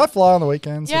Yeah, just yeah. I fly on the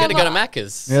weekends. You got to go to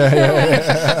Macca's.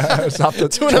 Yeah. It's up to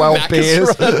 12 beers.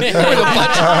 With a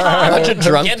bunch of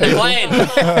drunk Get in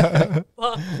the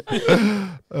people.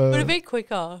 plane. Would it be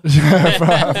quicker?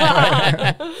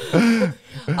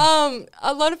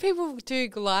 A lot of people do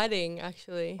gliding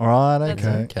actually. All right, That's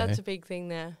okay. that's a big thing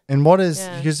there. And what is,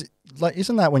 Yeah. because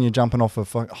isn't that when you're jumping off a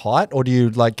height, or do you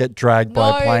get dragged by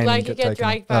a plane? No, and you get taken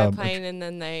dragged by a off? plane and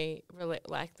then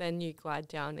then you glide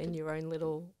down in your own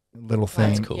little. Little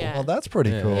thing. That's cool. Yeah. Oh, that's pretty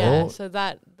Yeah. cool. Yeah, so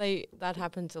that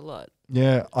happens a lot.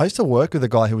 Yeah, I used to work with a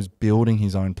guy who was building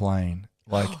his own plane.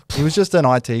 He was just an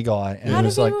IT guy, and How he do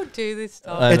was people do this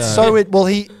stuff? I it's know. so well.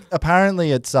 He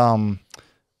apparently it's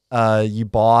you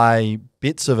buy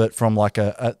bits of it from like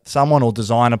someone will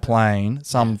design a plane,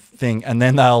 something, and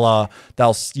then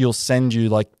you'll send you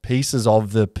like pieces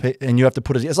of and you have to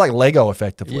put it. It's like Lego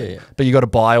effectively, but you got to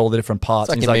buy all the different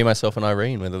parts. It's like in Me, Myself, and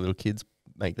Irene, where the little kids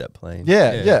make that plane.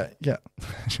 Yeah.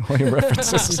 What your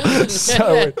references?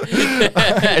 So weird.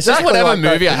 It's just whatever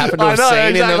movie I happen to have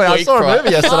seen in the week. I saw a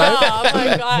movie yesterday. Oh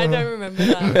my God, I don't remember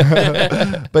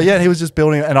that. But yeah, he was just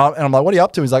building it, and I'm like, what are you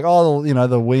up to? He's like, oh,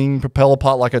 the wing propeller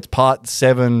part, like it's part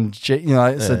 7,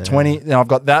 it's a 20. I've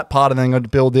got that part, and then I'm going to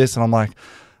build this, and I'm like,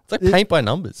 it's like paint by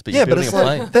numbers, but you're building a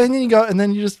plane. Like, then you go, and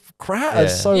then you just crash. Yeah.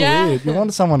 It's so weird. You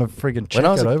want someone to freaking check it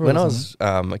over. When I was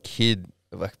a kid,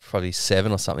 like probably 7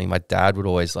 or something, my dad would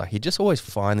always he'd just always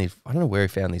find these, I don't know where he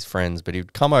found these friends, but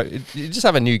he'd come out, he'd just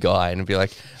have a new guy and be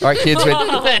like, all right, kids,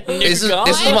 this is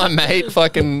my mate,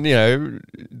 fucking,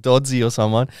 Dodsy or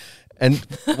someone. And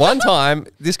one time,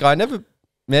 this guy, never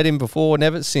met him before,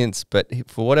 never since, but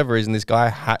for whatever reason, this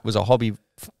guy was a hobby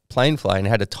plane flyer and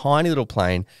had a tiny little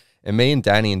plane. And me and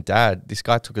Danny and Dad, this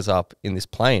guy took us up in this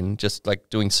plane, just like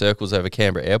doing circles over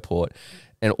Canberra Airport.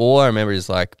 And all I remember is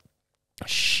like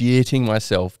shitting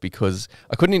myself because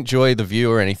I couldn't enjoy the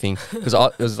view or anything because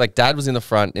it was like Dad was in the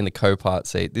front in the co-pilot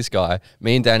seat, this guy,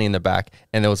 me and Danny in the back,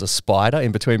 and there was a spider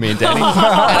in between me and Danny. And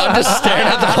I'm just staring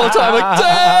at the whole time like,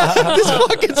 Dad, this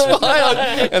fucking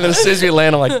spider. And then as soon as we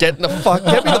land, I'm like, get me the fuck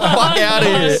out of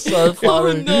here. So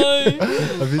funny. Oh, no.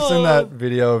 Have you seen that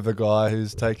video of the guy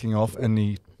who's taking off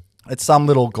and it's some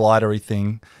little glidery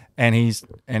thing and he's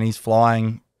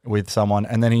flying with someone,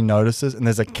 and then he notices, and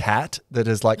there's a cat that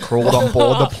has like crawled on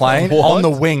board the plane on the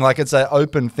wing, like it's an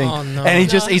open thing. Oh, no. And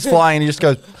he's flying, and he just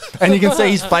goes, and you can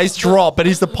see his face drop, but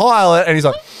he's the pilot, and he's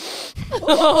like,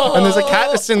 and there's a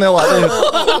cat just sitting there like this.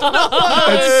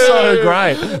 It's so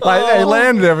great. Like they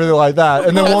landed everything like that,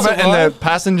 and the woman and the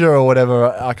passenger or whatever,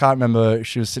 I can't remember.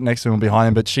 She was sitting next to him or behind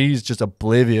him, but she's just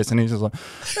oblivious, and he's just like,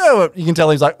 well, you can tell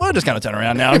he's like, we're just going to turn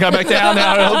around now and go back down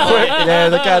now real quick. Yeah,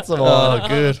 the cat's alive. Oh,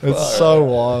 good. It's so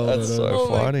wild. That's so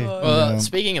funny. Well,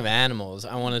 speaking of animals,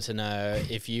 I wanted to know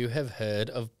if you have heard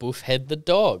of Buffhead the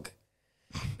dog.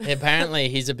 Apparently,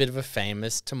 he's a bit of a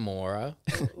famous Temora.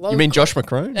 You mean Josh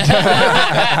McCrone?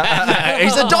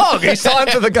 He's a dog. He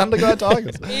signed for the Gundagai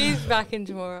Tigers. He's back in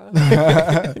tomorrow.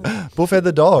 Buffhead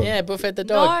the dog. Yeah, Buffhead the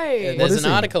dog. No. There's an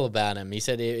article about him. He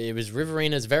said it was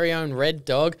Riverina's very own red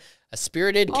dog, a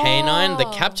spirited canine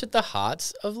that captured the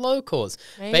hearts of locals.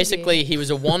 Maybe. Basically, he was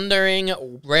a wandering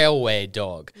railway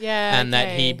dog. Yeah, and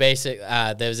that he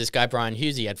there was this guy, Brian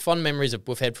Hughes, he had fond memories of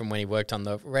Buffhead from when he worked on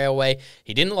the railway.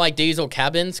 He didn't like diesel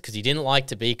cabins because he didn't like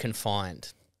to be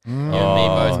confined. You and me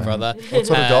both, brother. What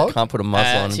sort of dog? Can't put a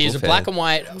muzzle on. He's a black and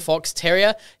white fox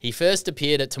terrier. He first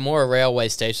appeared at Temora Railway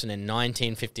Station in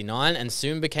 1959 and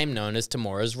soon became known as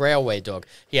Temora's railway dog.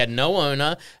 He had no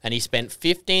owner and he spent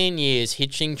 15 years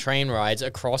hitching train rides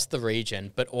across the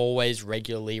region, but always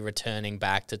regularly returning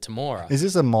back to Temora. Is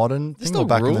this a modern thing no or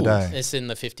back in the rules. day? It's in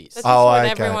the 50s. That's what okay.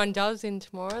 everyone does in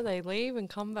tomorrow. They leave and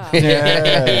come back.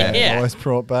 Yeah, always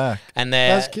brought back. And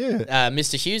That's cute.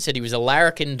 Mr. Hughes said he was a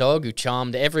larrikin dog who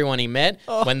charmed everyone he met.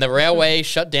 When the railway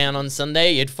shut down on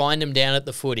Sunday, you'd find him down at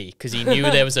the footy because he knew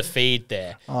there was a feed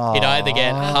there. He'd either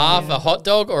get half a hot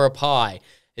dog or a pie.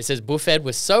 It says Buffhead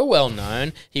was so well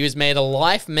known, he was made a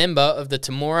life member of the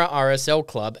Temora RSL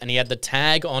club and he had the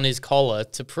tag on his collar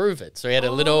to prove it. So he had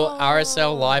a little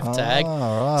RSL life tag.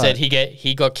 right. Said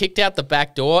he got kicked out the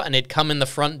back door and he'd come in the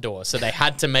front door. So they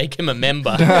had to make him a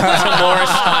member. Temora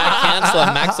Shire Councillor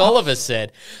Max Oliver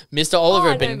said. Mr. Oliver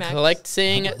had been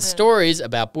collecting stories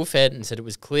about Buffhead and said it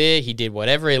was clear he did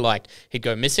whatever he liked. He'd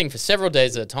go missing for several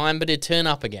days at a time, but he'd turn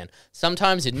up again.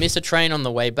 Sometimes he'd miss a train on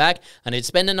the way back and he'd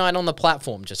spend a night on the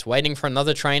platform just waiting for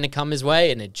another train to come his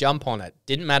way and he'd jump on it.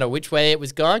 Didn't matter which way it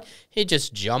was going, he'd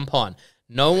just jump on.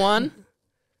 No one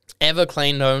ever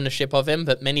claimed ownership of him,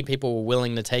 but many people were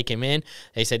willing to take him in.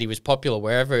 They said he was popular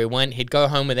wherever he went. He'd go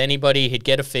home with anybody, he'd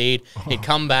get a feed, he'd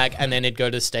come back, and then he'd go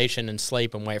to the station and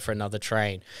sleep and wait for another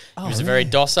train. He was a very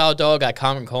docile dog. I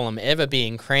can't recall him ever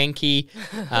being cranky.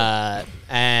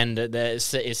 And it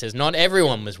says not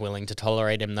everyone was willing to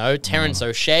tolerate him, though. Terence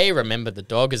O'Shea remembered the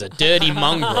dog as a dirty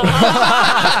mongrel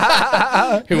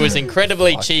who was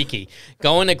incredibly cheeky.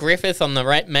 Going to Griffith on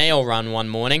the mail run one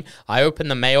morning, I opened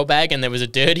the mail bag and there was a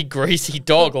dirty, greasy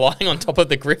dog lying on top of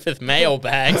the Griffith mail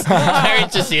bags.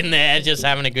 Terry's just in there, just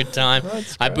having a good time.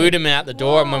 I booed him out the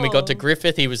door, and when we got to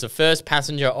Griffith, he was the first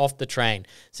passenger off the train.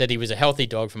 Said he was a healthy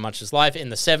dog for much of his life. In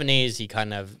the 70s,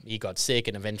 he got sick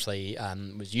and eventually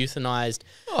was euthanized.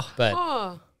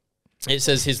 But it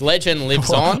says his legend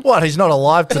lives on. What? He's not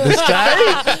alive to this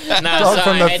day? No, Dog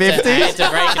from the 50s?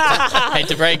 I hate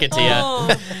to break it to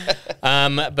you.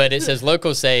 But it says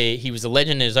locals say he was a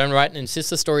legend in his own right and insist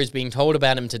the stories being told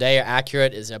about him today are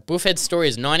accurate. Buffhead's story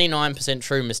is 99%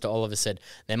 true, Mr. Oliver said.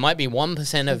 There might be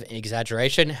 1% of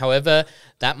exaggeration. However,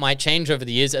 that might change over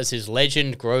the years as his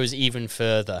legend grows even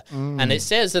further. And it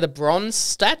says that a bronze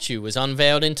statue was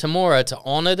unveiled in Temora to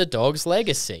honor the dog's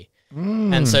legacy.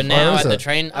 And so now at the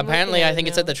train, apparently I think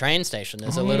it's at the train station,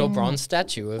 there's a little bronze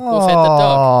statue of Buffhead the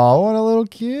dog. Oh, what a little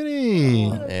cutie.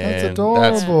 That's And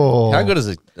adorable. How good is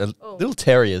it? Little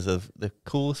terriers are the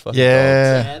coolest fucking dogs.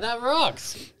 Yeah. Yeah, that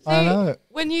rocks. I know.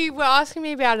 When you were asking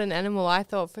me about an animal, I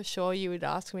thought for sure you would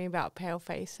ask me about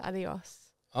paleface adios.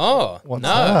 Oh, What's no.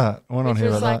 that? I want to Which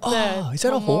hear was about like that. the is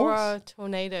that a horse? Temora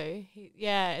tornado.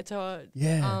 It's a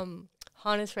Yeah.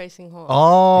 harness racing horse.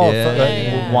 Oh, Yeah. that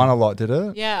Yeah. won a lot, did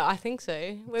it? Yeah, I think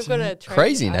so. We've got a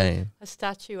Crazy name. a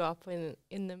statue up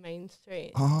in the main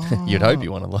street. Oh. You'd hope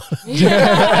you won a lot.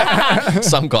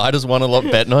 Some guy just won a lot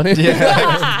betting on it.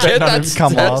 Yeah. Betting on him to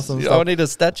come last and I stuff. need a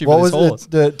statue What for was this horse.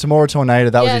 the Temora Tornado?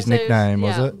 That was Yeah, his so, nickname,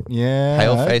 was yeah. it? Yeah.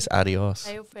 Paleface adios.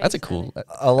 Paleface That's a cool.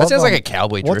 I love That sounds like them. a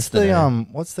cowboy What's drifter. the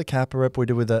what's the Kappa rep we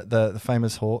did with the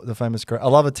famous horse, the famous I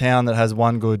love a town that has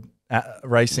one good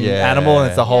racing Yeah. animal and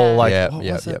it's the whole Yeah. like Yep, what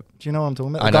yep, was it? yep. Do you know what I'm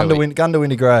talking I about? know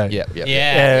Gundawindi Grey. Yeah, yeah,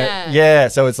 Yeah. Yeah.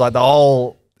 So it's like the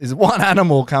whole is one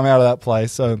animal come out of that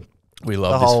place. So We the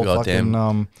love this whole goddamn.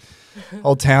 fucking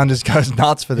whole town just goes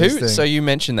nuts for this Who? thing. So you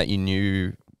mentioned that you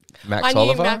knew Max I knew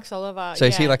Oliver. Max Oliver. So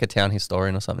is he yeah. like a town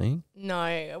historian or something?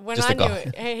 No, when Just I a knew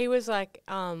guy? it, he was like,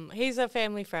 he's a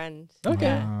family friend. Okay,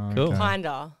 Yeah, cool.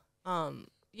 kinda.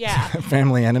 Yeah.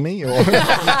 Family enemy or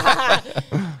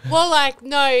Well, like,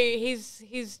 no,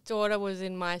 his daughter was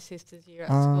in my sister's year at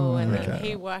school, and then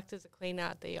he worked as a cleaner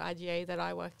at the IGA that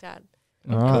I worked at.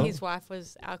 Alright. And his wife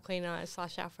was our cleaner /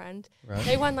 our friend. Right.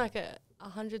 They won like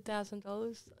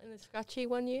 $100,000 in a scratchy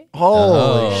one year.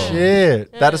 holy Oh.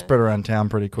 shit. That Yeah. has spread around town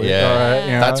pretty quick. Yeah. Alright,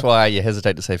 you know. That's why you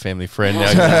hesitate to say family friend now.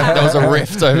 'Cause there was a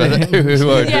rift over there who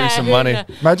owed you some money. no.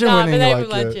 Imagine Nah, winning but they like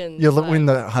were legends, you like- win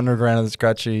the $100,000 of the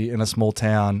scratchy in a small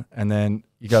town, and then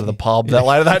you go to the pub that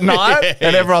later that night,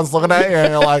 and everyone's looking at you,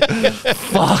 and you're like,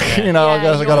 "Fuck," you know. I Yeah,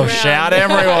 guess I got to you're shout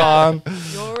around. everyone.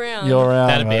 You're around. You're around.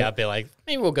 That'd be, mate. I'd be like,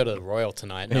 maybe we'll go to the Royal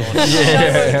tonight. No one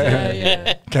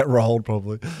Yeah. Get rolled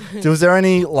probably. So was there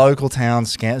any local town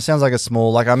scam? It sounds like a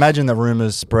small. Like I imagine the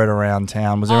rumors spread around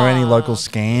town. Was there any local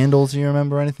scandals? Do you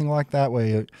remember anything like that where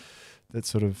you that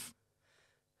sort of,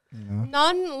 you know?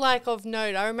 None like of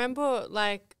note. I remember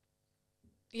like,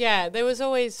 yeah, there was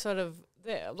always sort of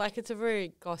like it's a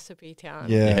very gossipy town.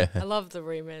 Yeah. I love the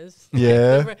rumors.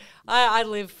 Yeah. I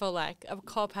lived for like a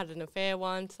cop had an affair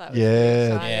once. That was Yeah, really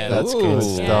exciting. Yeah, that's good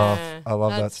Ooh. stuff. Yeah, I love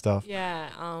that that's- stuff. Yeah.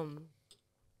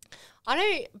 I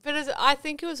don't, but I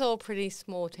think it was all pretty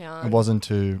small town. It wasn't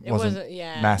too. It wasn't wasn't.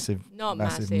 Yeah. massive. Not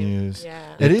massive massive news.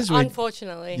 Yeah. It is weird.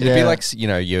 Unfortunately. Yeah. It'd be like, you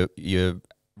know, you're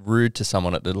rude to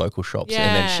someone at the local shops,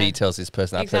 and then Yeah. she tells this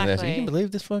person up there, Exactly. you can believe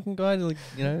this fucking guy, like,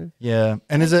 you know. Yeah,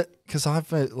 and is it because I've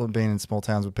been in small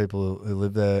towns with people who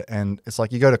live there, and it's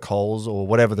like you go to Coles or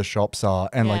whatever the shops are,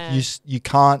 and like Yeah. you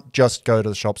can't just go to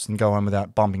the shops and go home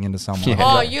without bumping into someone. Yeah.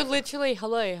 Oh, you're literally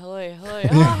hello. Oh,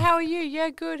 how are you? Yeah,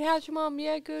 good. How's your mum?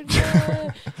 Yeah, good.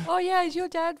 Yeah. Oh, yeah. Is your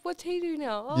dad? What's he do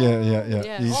now? Oh,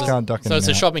 Yeah. You just Oh, can't duck in. So it's a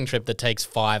and out. shopping trip that takes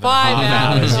 5 5 and a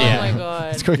half hours. hours. Oh Yeah. my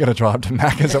god. It's quick to drive to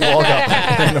Macca's and walk up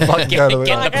and to fucking go to the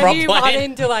Get Like, the and prop you run plane.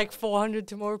 into like 400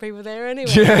 Temora people there anyway.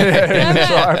 yeah,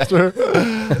 drive through.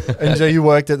 And so you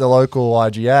worked at the local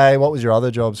IGA. What was your other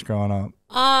jobs growing up?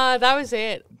 That was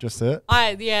it. Just it.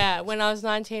 When I was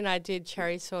 19, I did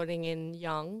cherry sorting in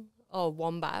Young or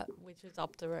Wombat, which was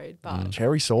up the road. But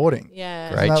Cherry sorting. yeah,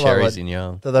 Great that like- cherries in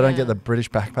Young. So they don't Yeah. get the British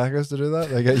backpackers to do that.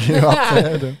 They get you up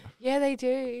there. yeah, they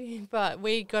do. But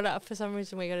we got it for some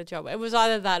reason. We got a job. It was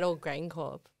either that or Grain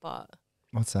Corp, but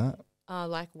What's that?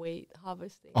 like wheat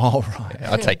harvesting. Oh right.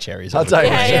 I'd take cherries. I'd over take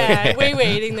cherries. Yeah, we were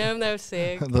eating them. They were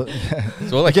sick. So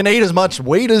You like can eat as much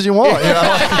wheat as you want. You know?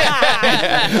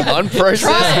 unprocessed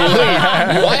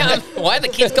wheat. Why are the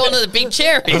kids going to the big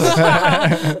cherries?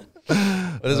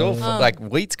 There's all like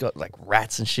wheat's got like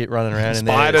rats and shit running around in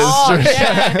there. Spiders. Oh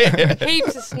yeah,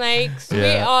 heaps of snakes.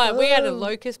 Yeah. We had a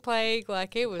locust plague.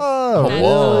 Like it was. Oh, mental.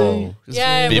 Whoa.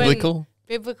 Yeah, when- Biblical.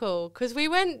 Biblical, because we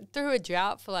went through a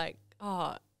drought for like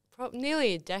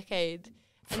nearly a decade,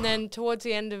 and then towards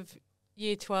the end of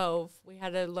year 12 we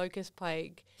had a locust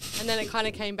plague, and then it kind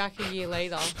of came back a year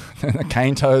later. And the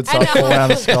cane toads And, start falling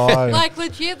out of the sky. Like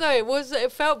legit though,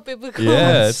 it felt biblical.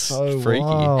 Yeah, it's so freaky.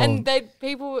 wild. And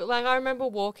people like I remember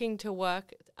walking to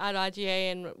work at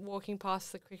IGA and walking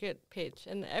past the cricket pitch,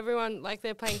 and everyone like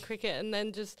they're playing cricket, and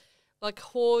then just like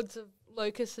hordes of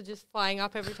locusts are just flying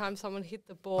up every time someone hit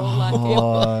the ball.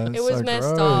 Oh, It was so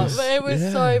messed gross. up. It was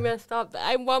so messed up.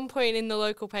 At one point in the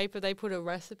local paper, they put a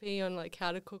recipe on like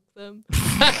how to cook them.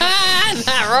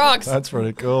 That rocks. That's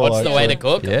pretty cool. What's the way to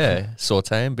actually. cook? Yeah,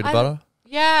 saute 'em, bit of butter.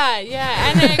 Yeah,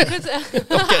 and then because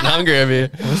I'm getting hungry over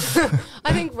here.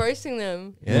 I think roasting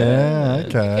them Yeah,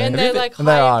 okay. and they're like and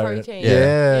they high are, in protein. Yeah.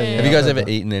 Yeah. Have you guys ever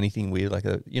eaten anything weird like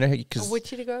a? You know, because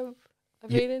Which to go?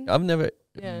 I've eaten. I've never.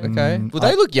 Yeah. Okay. Well,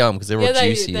 they look yum because they're all Yeah,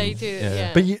 juicy. they and- do.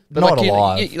 Yeah. But, But not like,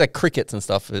 alive. like crickets and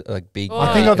stuff, like big. Oh,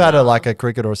 I think yeah. I've had a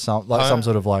cricket or some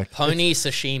sort of like. Pony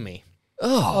sashimi.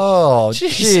 Oh,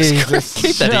 Jesus Jesus! Christ,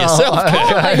 keep that to yourself,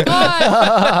 Oh my god!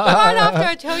 Right after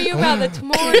I tell you about the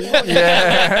Temora.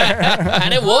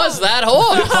 And it was that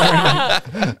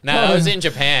horse. No, I was in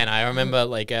Japan. I remember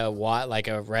like a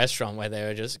restaurant where they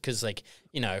were just because like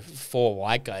 4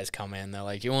 white guys come in. They're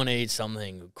like, "You want to eat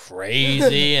something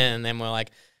crazy?" And then we're like,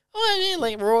 "Oh, I need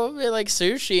like raw like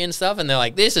sushi and stuff." And they're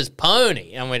like, "This is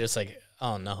pony," and we're just like,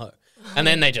 "Oh no." And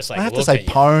then they just like I have to look say at you.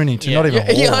 pony to not even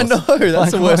horse. Yeah, I know.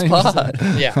 That's the worst part.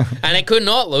 Yeah, and it could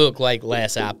not look like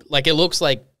less app. Like it looks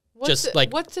like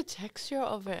What's the texture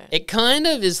of it? it kind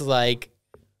of is like.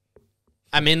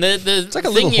 I mean, the like a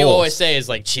thing little you horse. always say is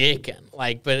like chicken,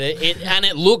 like, but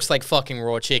it looks like fucking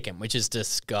raw chicken, which is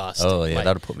disgusting. Oh, yeah, Like,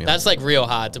 that'll put me That's off. like real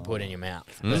hard to put in your mouth.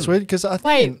 It's weird because I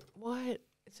Wait, think what?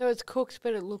 So it's cooked,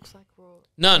 but it looks like raw.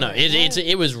 No,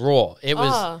 it was raw. It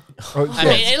was. Oh. I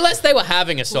mean, unless they were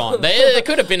having a song, they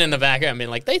could have been in the background,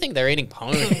 been like, they think they're eating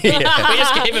pony. We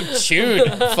just gave them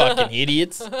tuna, fucking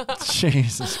idiots.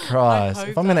 Jesus Christ. hope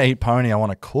If I'm gonna eat pony, I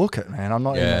want to cook it, man. I'm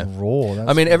not Yeah. eating it raw. That's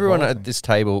I mean, everyone revolting. at this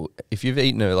table, if you've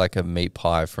eaten a meat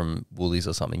pie from Woolies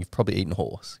or something, you've probably eaten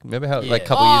horse. Remember how like a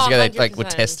couple Oh, years ago they like were 100%.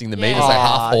 testing the meat? Yeah. It's like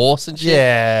half horse and shit.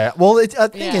 Yeah. Well, I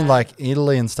think in Yeah. like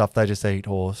Italy and stuff, they just eat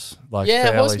horse. Like Yeah,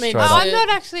 fairly horse meat straight is- up. I'm not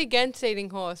actually against eating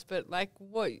horse, but like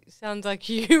what sounds like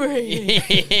you were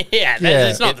eating. Yeah,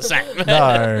 it's not the same.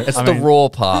 No, It's I the mean, raw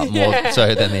part more Yeah.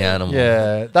 so than the animal.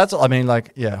 Yeah, that's. I mean,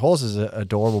 like, yeah, horses are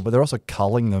adorable, but they're also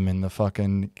culling them in the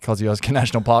fucking Kosciuszko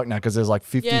National Park now because there's like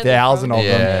 50,000 of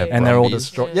brumbies. them, Yeah, and they're all brumbies.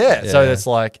 destroyed. Yeah. Yeah, so Yeah. it's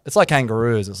like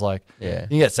kangaroos. It's like Yeah.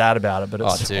 you get sad about it, but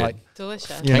it's dude. like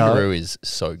Delicious. You know, Kangaroo is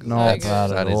so good. not That's- bad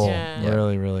that at is- all. Yeah.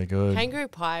 Really, really good. Kangaroo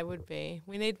pie would be.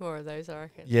 We need more of those, I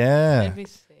reckon. Yeah. That'd be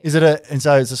sick. Is it a and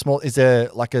so it's a small? Is there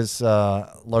like a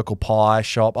local pie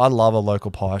shop? I love a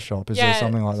local pie shop. Is there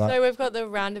something like that? So we've got the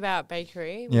Roundabout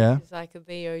Bakery, which Yeah. is like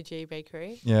the OG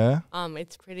bakery. Yeah.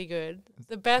 It's pretty good.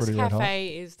 The best Pretty red hot. cafe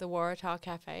is the Waratah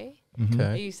Cafe. Mhm. It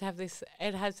Okay. used to have this.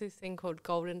 It has this thing called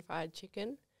golden fried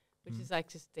chicken, which Mm. is like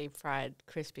just deep fried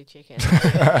crispy chicken.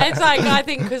 It's like I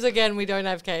think because again we don't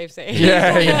have KFC.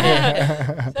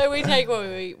 Yeah. So we take what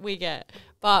we get.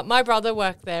 But my brother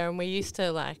worked there, and we used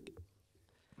to like.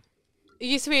 It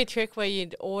used to be a trick where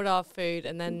you'd order food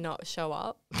and then not show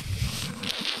up.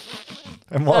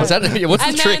 And what Is that, what's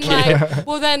and the trick then, here? like,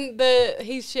 well, then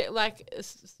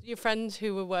your friends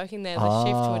who were working there, the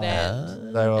shift would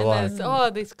end. They were And like,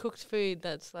 there's this cooked food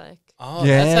that's like Oh,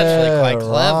 that's actually quite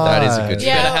clever. right. That is a good You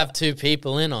Yeah. gotta have 2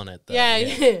 people in on it, though. yeah.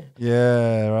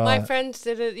 yeah, right. My friends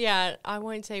did it. Yeah, I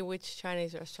won't say which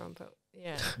Chinese restaurant, but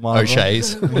yeah. One of them.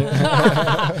 O'Shea's.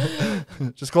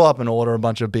 Just call up and order a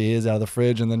bunch of beers out of the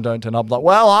fridge and then don't turn up. Like,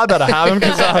 well, I better have them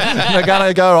because they're going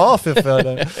to go off if I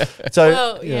don't. So,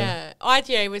 Well, yeah.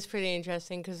 IGA was pretty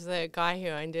interesting because the guy who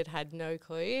owned it had no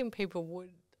clue, and people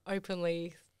would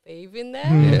openly thieve in there.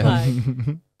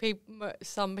 Yeah. Like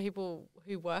some people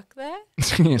who work there.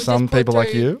 Some put people like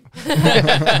through- you.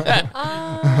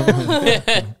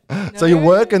 So No. you're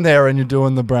working there and you're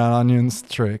doing the brown onions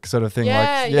trick sort of thing.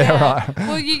 Right.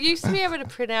 Well, you used to be able to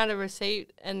print out a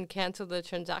receipt and cancel the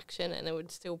transaction, and it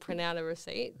would still print out a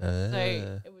receipt. So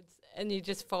it would, and you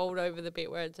just fold over the bit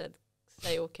where it said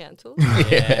 "say or cancel."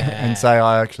 And say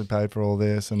I actually paid for all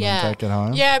this and Yeah. then take it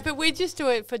home. Yeah, but we just do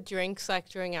it for drinks, like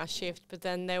during our shift. But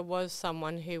then there was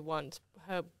someone who once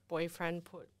her boyfriend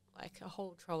put like a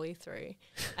whole trolley through,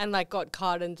 and like got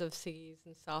cartons of ciggies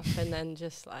and stuff, and then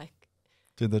just like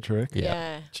Did the trick.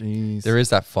 yeah. Jeez. There is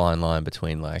that fine line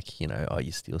between like,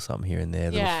 you steal some here and there,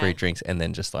 little Yeah. free drinks, and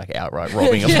then just like outright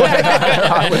robbing them.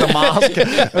 With a mask.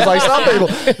 It's like some people.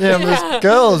 Yeah, this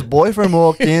girl's boyfriend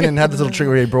walked in and had this little trick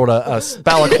where he brought a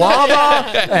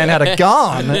balaclava and had a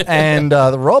gun and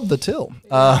robbed the till.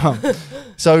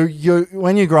 So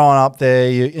when you're growing up there,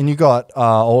 you got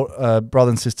brother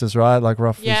and sisters, right? Like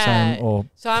roughly Yeah. same or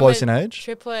So close I'm in a age.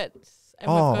 triplets, and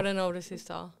Oh. we've got an older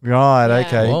sister. Right. Yeah.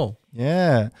 Okay. Whoa.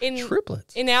 Yeah. In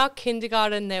Triplets. in our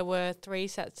kindergarten, there were 3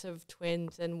 sets of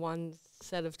twins and 1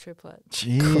 set of triplets.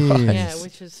 Jeez. Yeah,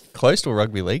 which was Close to a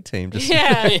rugby league team. Just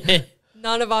yeah.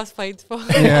 None of us played sport.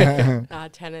 Yeah.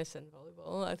 Tennis and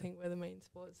volleyball, I think, were the main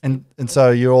sports. And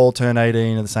so you all turn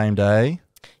 18 on the same day?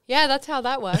 Yeah, that's how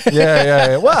that works.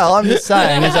 Yeah. Well, I'm just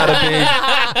saying, is that a big...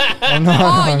 I'm not-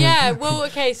 Oh, yeah. Well,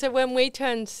 okay, so when we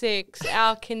turned 6,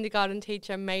 our kindergarten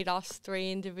teacher made us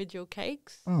 3 individual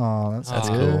cakes. Oh, that's That's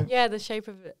good. cool. Yeah, the shape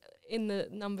of it in the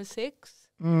number 6.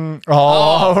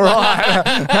 Oh,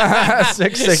 right.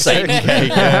 666. Same cake,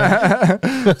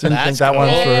 Didn't think That's that one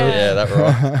cool. through. Yeah, that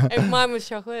right. If mine was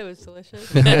chocolate, it was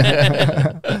delicious.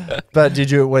 But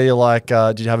did you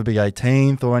have a big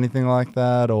 18th or anything like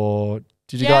that, or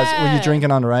did you guys were you Yeah. drinking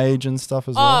underage and stuff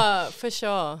as well? Oh, for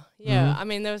sure. Yeah, I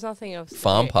mean, there was nothing else. to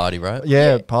Farm do. party, right?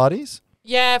 Yeah, yeah. parties.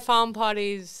 Yeah, farm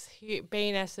parties,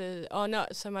 BNSs. Oh,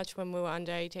 not so much when we were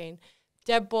under 18.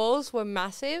 Deb balls were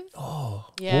massive. Oh.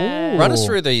 Yeah. Run us Ooh.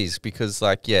 through these because,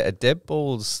 like, yeah, a Deb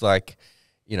ball's like,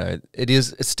 you know,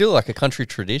 it's still like a country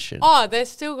tradition. Oh, they're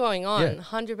still going on. Yeah.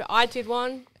 100. I did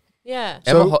one. Yeah.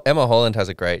 Emma Holland has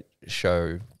a great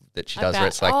show that she does where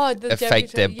it's like About- the a fake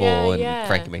debutante- Deb ball yeah. and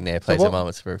Frankie McNair plays what- her mum.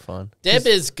 It's very fun. Deb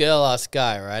is girl ask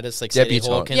guy, right? It's like Sadie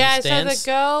Debutante. Hawkins Yeah, dance.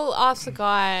 so the girl asked the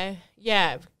guy,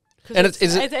 yeah. 'cause And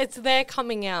it's their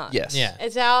coming out. Yes. Yeah.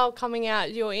 It's our coming out.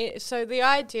 So the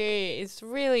idea is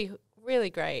really, really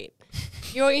great.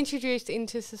 You're introduced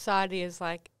into society as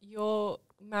like you're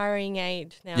marrying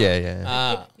age now. Yeah.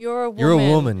 Ah. You're a woman. You're a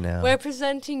woman now. We're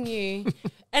presenting you.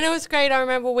 And it was great. I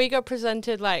remember we got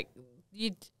presented like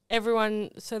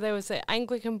everyone. So there was the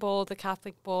Anglican ball, the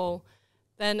Catholic ball.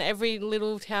 Then every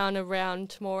little town around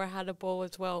Temora had a ball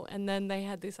as well. And then they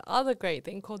had this other great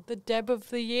thing called the Deb of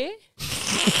the Year.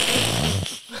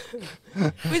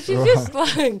 Which is just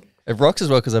like... It rocks as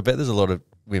well because I bet there's a lot of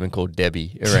women called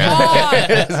Debbie around. Oh,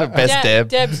 It's the best Deb.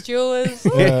 Deb's Jewelers.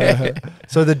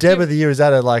 So the Deb of the Year, is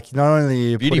that not only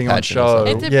you're Beauty putting on pageant or show?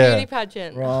 something. It's a yeah. beauty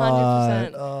pageant,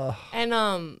 100%. Right. And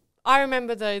I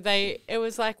remember though it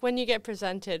was like when you get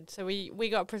presented. So we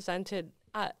got presented.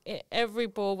 Every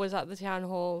ball was at the town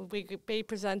hall. We could be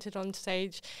presented on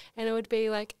stage, and it would be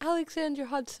like Alexandra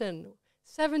Hudson,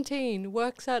 17,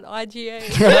 works at IGA.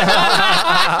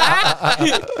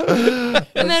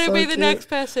 And then it'd be the next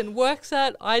person, works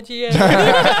at IGA.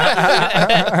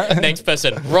 Next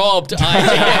person, robbed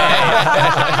IGA.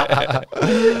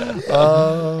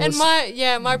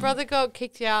 And my brother got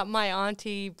kicked out. My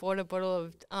auntie bought a bottle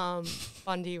of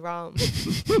Bundy rum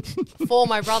for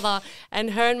my brother,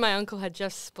 and her and my uncle had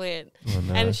just split.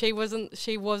 And she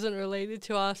wasn't related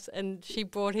to us, and she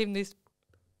brought him this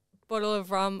bottle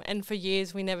of rum, and for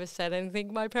years we never said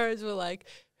anything. My parents were like,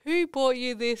 "Who bought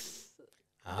you this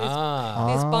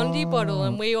Bundy bottle?"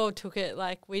 And we all took it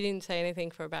like we didn't say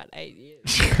anything for about 8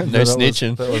 years. No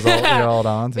snitching. That was your old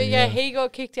auntie. But yeah, he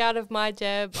got kicked out of my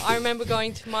Deb. I remember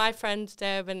going to my friend's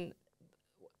Deb, and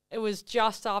it was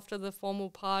just after the formal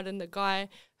part, and the guy,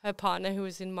 her partner who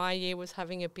was in my year, was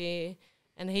having a beer,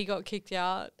 and he got kicked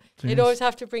out. You'd always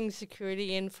have to bring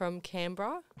security in from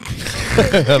Canberra.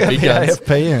 Big guns.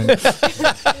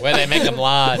 AFP Where they make them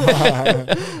large.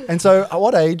 and so, at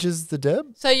what age is the Deb?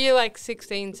 So you're like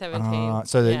 16, 17.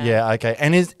 Okay.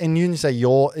 And you say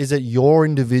is it your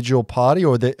individual party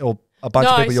or a bunch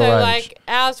of people your so age? like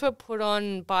ours were put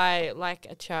on by like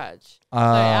a church. So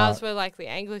ours were like the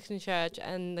Anglican church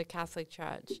and the Catholic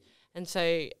church, and so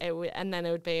then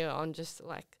it would be on just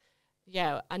like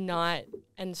a night,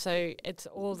 and so it's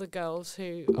all the girls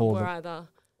who were either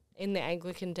in the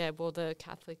Anglican Deb or the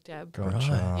Catholic Deb.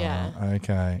 Gotcha. Yeah.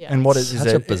 Okay. Yeah. And what is Such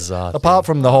it? a bizarre Apart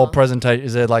thing. from the whole presentation,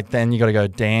 is it like then you got to go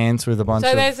dance with a bunch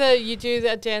So of? you do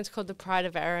a dance called the Pride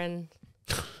of Erin.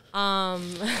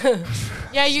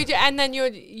 Yeah, you do, and then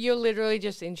you're literally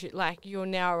just you're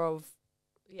now of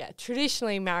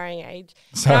traditionally marrying age.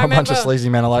 So And I a bunch of remember- sleazy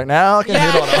men are like, now I can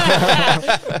hit on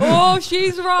her. Oh,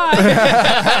 she's right.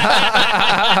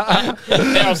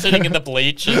 They're all sitting in the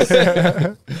bleachers.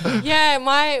 Yeah,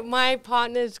 my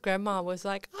partner's grandma was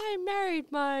like, I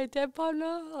married my dead partner.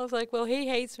 I was like, well, he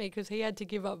hates me because he had to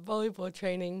give up volleyball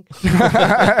training for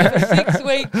 6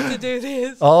 weeks to do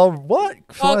this. Oh, what?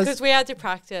 Oh, because we had to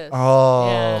practice. Oh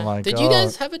Yeah. my god! Did you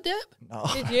guys have a Deb?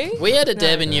 Did you? We had a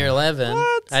Deb in year 11.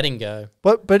 What? I didn't go.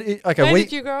 Okay, Where we.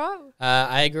 did you grow up?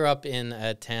 I grew up in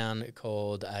a town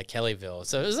called Kellyville.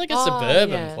 So it was like a Oh, suburban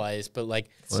yeah. place. But like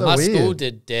So our weird. school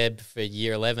did Deb for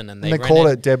year 11. And They they called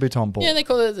rented- it debutante ball. Yeah, they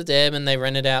called it the Deb, and they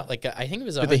rented out like I think it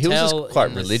was a But the hotel. hills is quite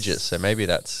in the religious, so maybe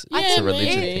it's Yeah, a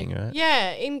religion maybe. thing, right?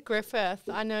 Yeah, in Griffith.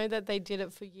 I know that they did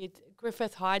it for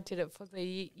Griffith High did it for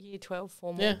the year 12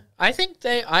 formal. Yeah, I think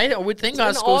I would think It's our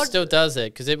an school odd- still does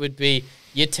it because it would be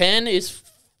year 10 is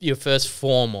your first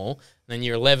formal, then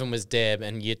year 11 was Deb,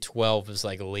 and year 12 was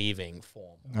like leaving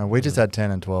form. No, we just had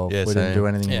 10 and 12. Yeah, we didn't same. do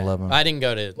anything in Yeah. 11. I didn't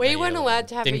go to. We the weren't year allowed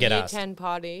to 11. have Didn't a get year asked. 10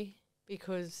 party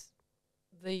because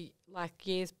the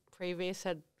years previous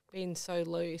had been so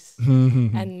loose.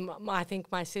 And I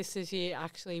think my sister's year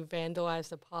actually vandalized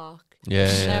the park. Yeah,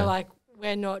 They're yeah. like,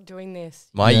 we're not doing this.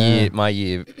 My Yeah.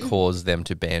 year caused them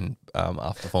to ban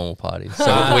after formal parties. So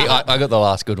I got the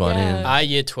last good one in. Yeah. Our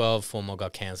year 12 formal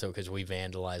got cancelled because we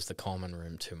vandalised the common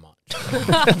room too much.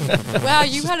 Wow,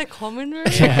 you had a common room?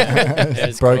 It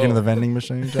was Broke cool. into the vending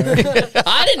machine. Jared.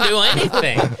 I didn't do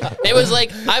anything. It was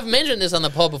like, I've mentioned this on the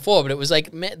pod before, but it was like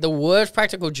the worst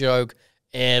practical joke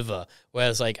ever. Where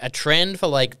it's like a trend for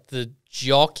like the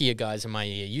jockier guys in my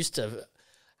year used to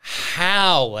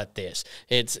howl at this.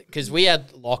 It's because we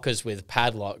had lockers with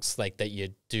padlocks like that you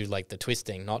do like the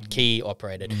twisting, not key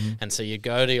operated. And so you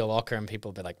go to your locker and people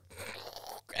would be like,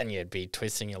 and you'd be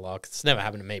twisting your lock. It's never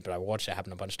happened to me, but I watched it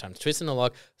happen a bunch of times. Twisting the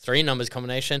lock, 3 numbers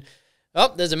combination.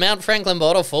 Oh, there's a Mount Franklin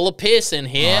bottle full of piss in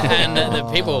here, and the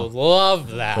people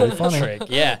love that Pretty funny. trick.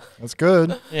 Yeah, That's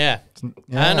good. yeah.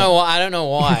 Yeah. I don't know. I don't know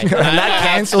why. And that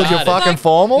cancelled your fucking Like-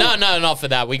 formal? No, not for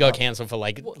that. We got cancelled for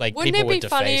like Wouldn't people it were be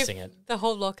funny if defacing it. the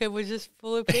whole locker was just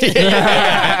full of piss? It'd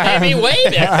be way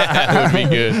better. That would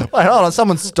be good. Wait, hold on.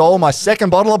 Someone stole my second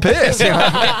bottle of piss.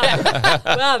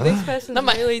 Wow, this person's Not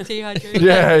my- really dehydrated.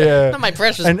 yeah. Not my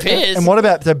precious And, piss. and what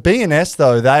about the B&S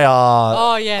though? They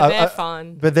are. Oh, yeah, they're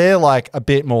fun. But they're like a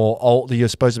bit more old. You're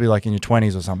supposed to be like in your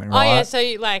 20s or something, Oh, right? yeah, so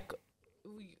you, like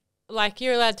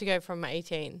you're allowed to go from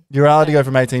 18. You're allowed to go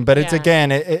from 18, but it's Yeah.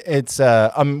 again, it's.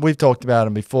 We've talked about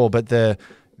them before, but they're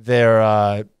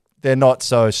not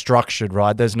so structured,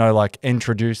 right? There's no like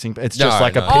introducing. It's just No,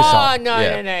 like a no. piss Oh, up. no,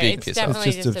 Yeah, no. big It's piss up. definitely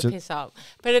It's just just a a- piss up.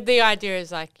 But the idea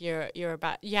is like you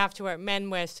have to wear, men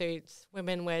wear suits,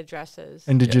 women wear dresses.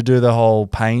 And did you do the whole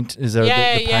paint? Is there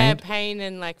yeah, the paint? paint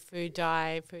and like food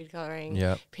dye, food coloring.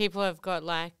 Yeah. People have got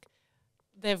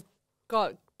they've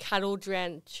got cattle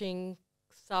drenching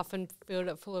stuff and filled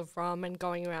it full of rum and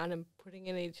going around and putting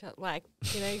in each other,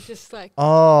 just like.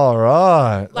 Oh,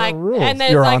 right. Like, Oh, rules. and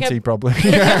there's Your like a- auntie probably.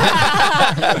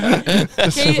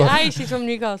 She's from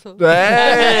Newcastle.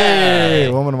 Hey,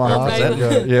 woman of my heart.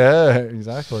 Represent. Yeah,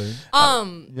 exactly.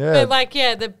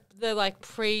 But the like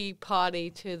pre-party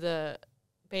to the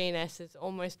B&S is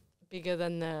almost bigger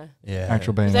than the. Yeah.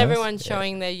 Actual being Because everyone's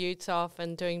showing their utes off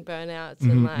and doing burnouts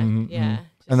Mhm, and mhm,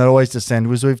 And they always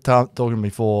descend, as we've talking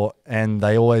before, and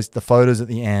the photos at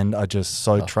the end are just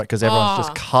so because everyone's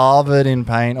just covered in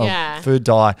paint or Yeah. food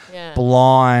dye, Yeah.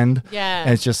 blind. Yeah.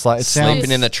 And it's just like, it sounds.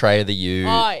 Sleeping in the tray of the U.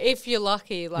 Oh, if you're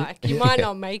lucky, you might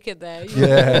not make it there.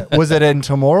 Yeah. Was it in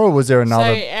Temora or was there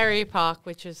another? So Erie Park,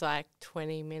 which was like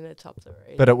 20 minutes up the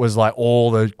road. But it was like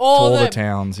all the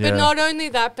towns. Yeah. But not only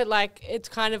that, but like it's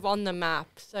kind of on the map.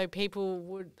 So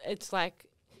people it's like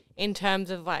in terms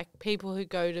of like people who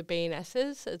go to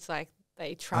B&S's, it's like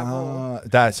they travel.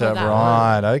 That's for it, that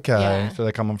right. one. Okay. Yeah. So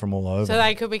they're coming from all over. So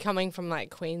they could be coming from like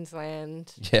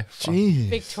Queensland, Yeah. Jeez.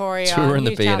 Victoria, Touring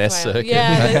the New South B&S Wales. circuit.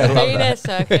 Yeah, the B&S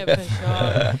circuit for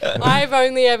sure. I've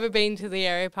only ever been to the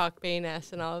Erie Park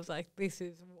B&S, and I was like, this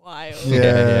is wild.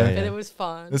 Yeah. But it was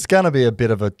fun. It's going to be a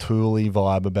bit of a Thule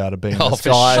vibe about it being Oh, this for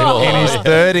guy sure. in his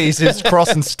 30s who's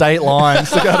crossing state lines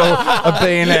to go to a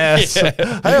B&S. Hey,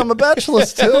 I'm a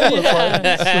bachelor's too.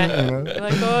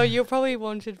 Like, oh, you're probably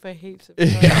wanted for heaps of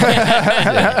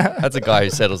Yeah. That's a guy who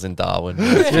settles in Darwin.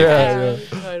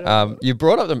 totally. You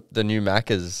brought up the new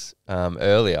Maccas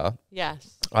earlier.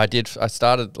 Yes. I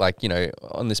started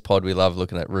on this pod, we love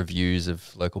looking at reviews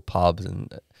of local pubs,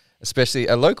 and especially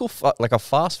a local, like a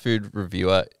fast food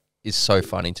reviewer is so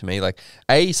funny to me. Like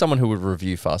A, someone who would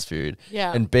review fast food,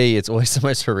 Yeah. and B, it's always the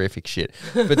most horrific shit.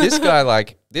 But this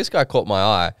guy caught my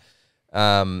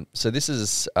eye. So this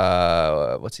is,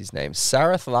 what's his name?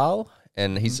 Sarath Lal,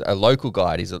 and he's a local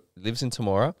guide. Lives in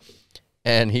Temora,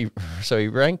 and he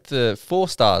ranked the 4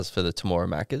 stars for the Temora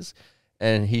Maccas.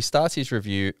 And he starts his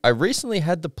review. I recently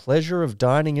had the pleasure of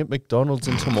dining at McDonald's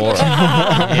in Temora.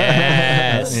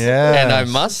 Yes. Yeah. And I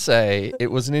must say, it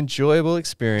was an enjoyable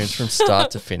experience from start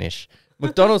to finish.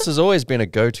 McDonald's has always been a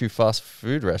go-to fast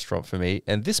food restaurant for me,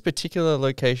 and this particular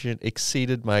location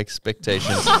exceeded my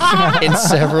expectations in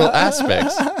several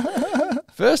aspects.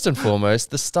 First and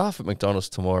foremost, the staff at McDonald's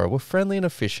Temora were friendly and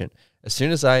efficient. As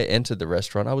soon as I entered the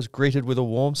restaurant, I was greeted with a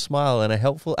warm smile and a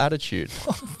helpful attitude.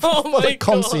 Oh my The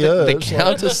concierge. The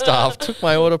counter staff took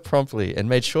my order promptly and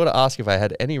made sure to ask if I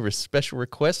had any special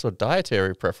requests or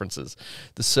dietary preferences.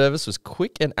 The service was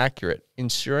quick and accurate,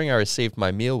 ensuring I received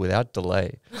my meal without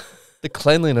delay. The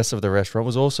cleanliness of the restaurant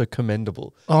was also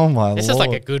commendable. Oh my This lord! is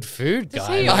like a good food Does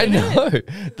guy. he I own know.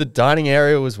 The dining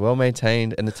area was well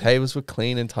maintained and the tables were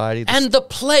clean and tidy. The And the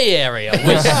play area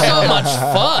was so much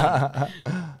fun.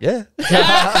 yeah.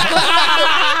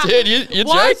 Dude, you're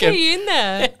Why is joking. he in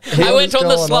there? I went on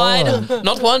the going slide,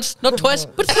 not once, not twice,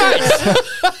 but thrice.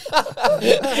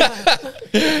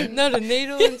 Not a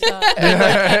needle inside.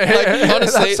 Like,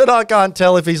 honestly, That's what I can't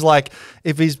tell if he's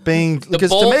being The because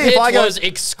to ball me pit if I go was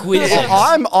exquisite.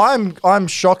 I'm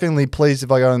shockingly pleased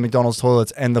if I go to the McDonald's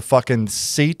toilets and the fucking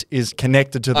seat is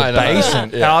connected to the I know. basin.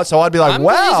 Yeah. So I'd be like, I'm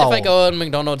wow. pleased if I go on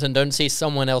McDonald's and don't see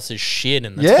someone else's shit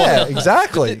in the Yeah, toilet.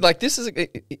 exactly. like this is,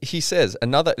 he says,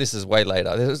 this is way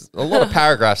later. There's a lot of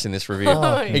paragraphs in this review.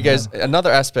 Oh, He goes,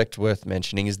 another aspect worth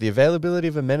mentioning is the availability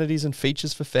of amenities and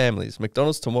features for families.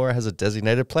 McDonald's Temora has a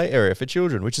designated play area for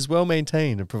children, which is well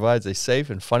maintained and provides a safe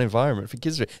and fun environment for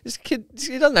kids. This kid,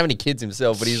 he doesn't have any kids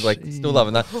himself, but he's like still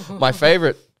loving that. My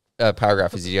favorite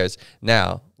paragraph is he goes,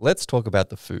 now let's talk about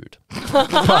the food.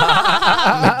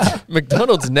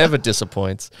 McDonald's never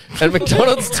disappoints, and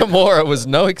McDonald's Temora was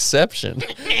no exception.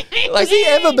 Has he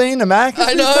ever been to Mac?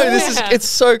 I know it's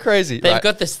so crazy. They've Right.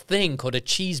 got this thing called a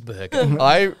cheeseburger.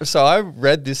 I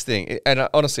read this thing, and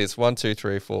honestly, it's 1, 2,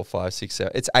 3, 4, 5, 6,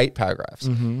 7. It's 8 paragraphs.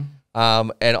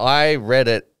 And I read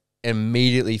it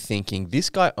immediately thinking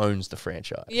this guy owns the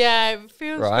franchise. Yeah, it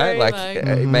feels Right, very like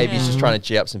like maybe he's just trying to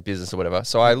G up some business or whatever.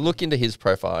 So I look into his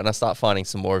profile and I start finding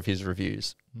some more of his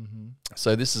reviews.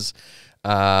 So this is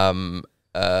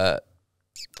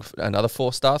another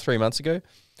 4-star 3 months ago.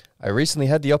 I recently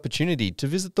had the opportunity to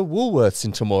visit the Woolworths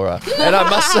in Temora, and I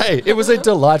must say it was a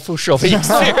delightful shopping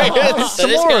experience. So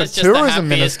this Temora, guy's just the tourism happiest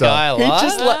minister. guy He alive.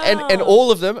 just and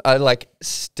all of them are like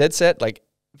dead set, like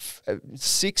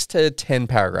 6 to 10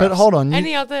 paragraphs. But hold on,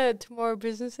 any other Temora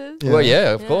businesses. Yeah. Well,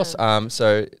 yeah, of Yeah. course.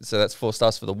 So that's 4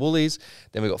 stars for the Woolies.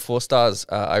 Then we got 4 stars.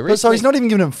 I recently, so he's not even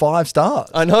giving him 5 stars.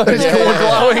 I know. He's Yeah. doing a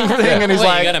glowing thing, and he's Well,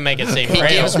 you like, got to make it seem He real.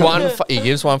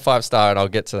 gives one 5-star, and I'll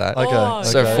get to that. okay, Oh,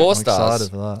 So okay, 4 I'm stars.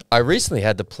 excited for that. I recently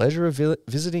had the pleasure of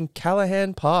visiting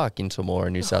Callaghan Park in Temora,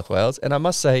 New South Wales, and I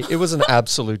must say it was an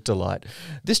absolute delight.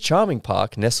 This charming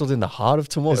park, nestled in the heart of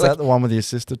Temora, Is that the one with your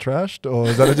sister trashed, or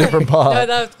is that a different part? No,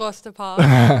 that was Gloucester Park.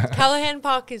 Callahan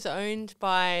Park is owned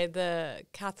by the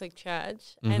Catholic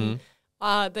Church, and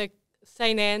the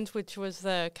St. Anne's, which was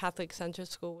the Catholic Central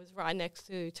School, was right next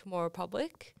to Temora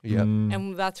Public, yeah.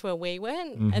 and that's where we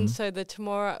went. And so the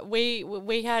Temora,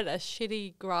 we had a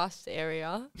shitty grass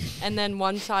area, and then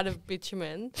one side of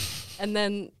bitumen, and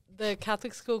then the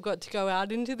Catholic school got to go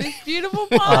out into this beautiful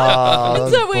park. Oh,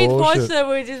 And so that's we'd watch bullshit. them,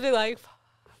 we'd just be like,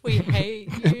 we hate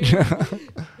you.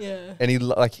 Yeah.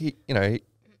 And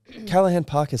Callaghan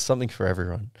Park has something for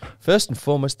everyone. First and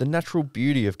foremost, the natural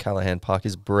beauty of Callaghan Park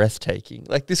is breathtaking.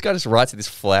 Like, this guy just writes at this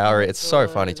flower. It's so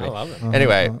funny to me. I love it.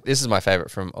 Anyway, this is my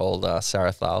favorite from old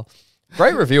Sarah Thal.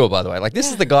 Great reviewer, by the way. Like,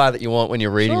 this is the guy that you want when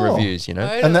you're reading Sure. reviews, you know?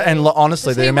 Honestly,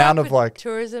 Does the he amount work of with like,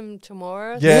 tourism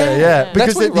Temora. yeah, because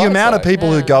That's what he the writes, amount of though. people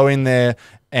who Yeah. go in there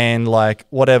and like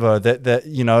whatever that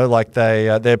you know, like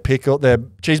their pickle, their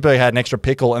cheeseburger had an extra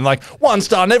pickle, and like 1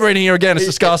 star, never eating here again. It's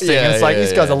disgusting. Yeah, and it's like yeah,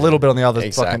 this guy's a yeah. little bit on the other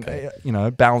Exactly.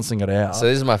 fucking, balancing it out. So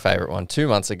this is my favorite one. 2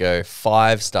 months ago,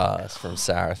 5 stars from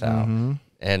Sarah Thal.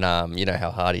 And you know how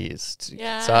hard he is.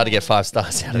 It's hard to get 5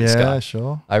 stars out of this yeah, guy.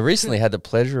 sure. I recently had the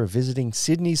pleasure of visiting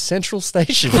Sydney's Central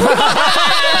Station.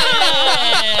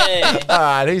 All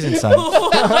right, he's insane.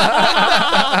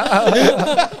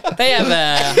 They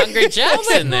have Hungry Jacks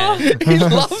in there. He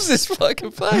loves this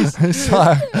fucking place. It's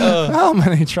like, how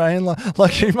many train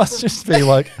like he must just be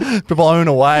like blown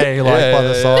away like Yeah, by the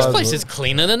yeah, yeah. size. This place is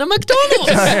cleaner than a McDonald's.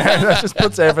 Yeah, that just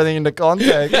puts everything into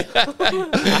context.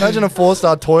 Imagine a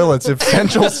 4-star toilets if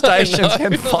Central Station's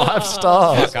getting 5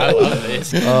 stars. I love this.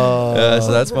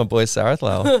 So that's my boy Sarah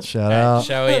Thal. Shout out.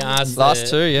 Shall we ask Last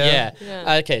two, yeah.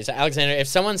 Yeah. Okay, so Alexandra, if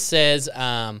someone says,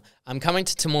 I'm coming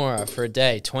to Temora for a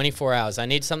day, 24 hours, I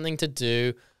need something to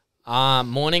do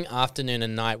morning, afternoon,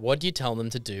 and night, what do you tell them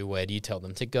to do? Where do you tell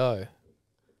them to go?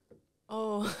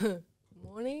 Oh,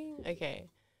 morning? Okay.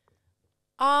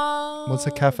 What's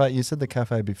the cafe? You said the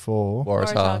cafe before.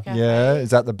 Waratah. Cafe. Yeah, is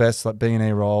that the best like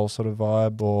B&E roll sort of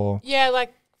vibe or? Yeah,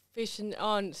 like fish and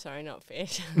sorry, not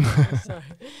fish. Sorry,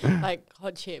 like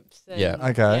hot chips. And, Yeah.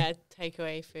 Okay. Yeah,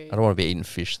 takeaway food. I don't want to be eating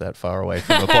fish that far away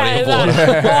from a body of that,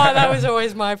 water. that was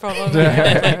always my problem.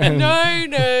 Like,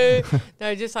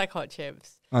 no, just like hot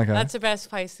chips. Okay. That's the best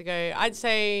place to go. I'd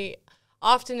say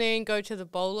afternoon, go to the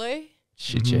bolo.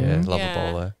 Shit, yeah. Love a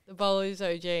bolo. The bolo's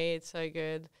OG. It's so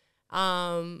good.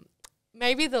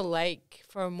 Maybe the lake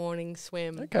for a morning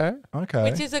swim. Okay. Okay.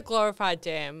 Which is a glorified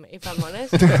dam, if I'm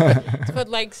honest. It's called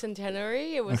Lake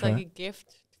Centenary. It was like a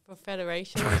gift for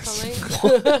Federation or something.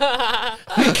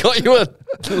 Got you a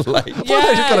late. They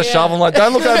just got a shovel. Like,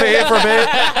 don't look over here for a bit.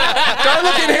 Don't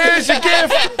look in here. It's your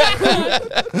gift.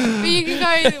 But you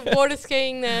can go water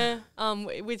skiing there,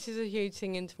 which is a huge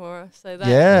thing in Temora. So that,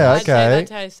 Yeah, I'd say okay.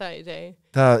 that's how you start your day.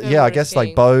 Yeah, I water guess like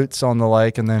skiing. boats on the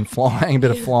lake and then flying, a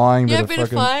bit of flying, Yeah, bit of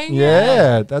fucking, flying, Yeah,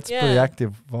 yeah. that's Yeah. pretty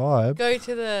active vibe. Go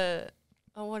to the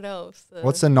what else?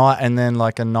 What's a night and then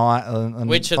like a night?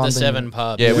 Which of the 7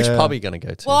 pubs? Yeah, which Yeah. pub are you going to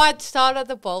go to? Well, I'd start at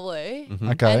the Bolo,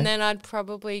 Okay. and then I'd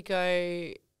probably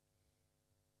go,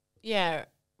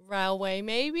 Railway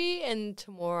maybe, and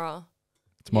Temora.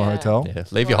 Tomorrow Hotel. Yeah,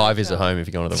 leave your high vis at home if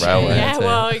you're going to the railway. Yeah, That's it.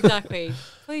 well, exactly.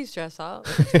 Please dress up.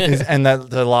 And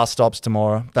that the last stop's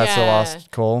tomorrow. That's the Yeah.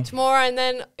 last call. Tomorrow, and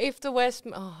then if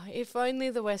only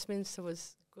the Westminster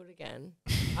was good again,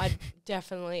 I'd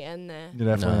definitely end there.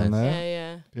 You're definitely in Nice. there.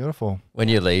 Yeah. Beautiful. When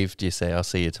you leave, do you say, I'll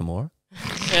see you tomorrow?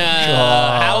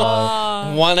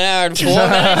 How 1 hour and 4 minutes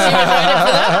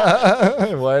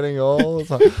you were waiting for that? Waiting all the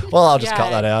time. Well, I'll just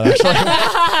cut Yeah. that out,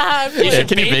 actually. should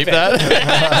Can you beep beep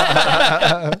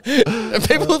that?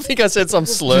 People think I said some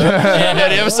slur. Yeah,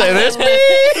 did you ever say this?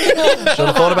 Should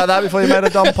have thought about that before you made a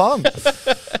dumb pun.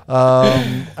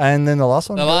 And then the last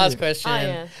one. The last question,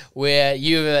 yeah. where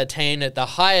you've attained the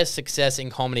highest success in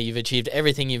comedy, you've achieved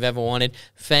everything you've ever wanted,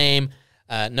 fame,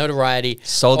 notoriety.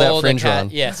 Sold out all the Fringe run.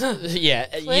 Yes. Yeah.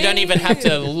 You don't even have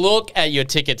to look at your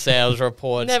ticket sales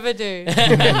reports. Never do.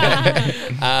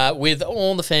 With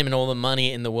all the fame and all the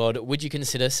money in the world, would you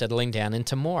consider settling down in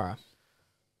Temora?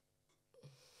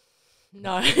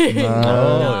 No.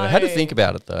 No. I had to think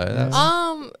about it, though.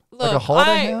 That's- Look, a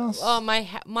holiday house?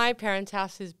 my parents'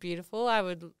 house is beautiful. I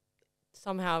would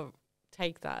somehow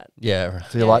take that. yeah.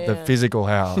 So you Yeah, like the yeah. physical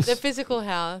house. The physical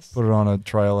house. Put it on a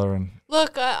trailer and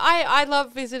Look, I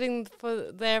love visiting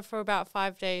there for about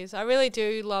 5 days. I really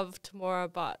do love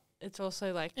Temora, but it's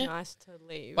also like nice to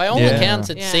leave. By all Yeah. accounts,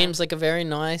 it Yeah. seems like a very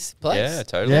nice place. Yeah,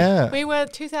 totally. yeah. We were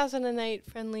 2008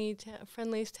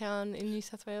 friendliest town in New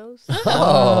South Wales. Oh, It's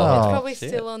probably shit.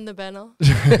 still on the banner.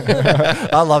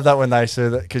 I love that when they say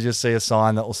that because you see a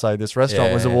sign that will say this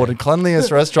restaurant was Yeah. awarded cleanliest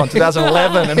restaurant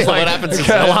 2011 and it's What like happens okay, is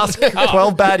that- last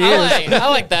 12 bad years. I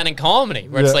like that in comedy,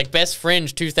 where Yeah. it's like Best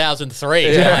Fringe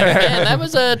 2003. You're like, man, that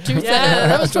was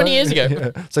 20 years ago.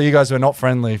 Yeah. So you guys were not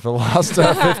friendly for the last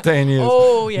 15 years.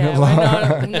 Oh yeah, we're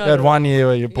not. You had 1 year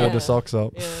where you pulled Yeah. the socks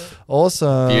up. Yeah.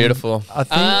 Awesome. Beautiful. I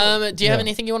think, Do you have yeah.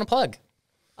 anything you want to plug?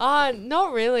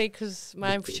 Not really, because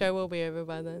my show will be over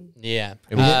by then. Yeah.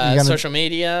 you gonna- Social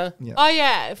media. Oh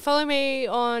yeah, follow me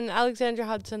on Alexandra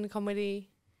Hudson Comedy.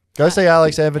 Go see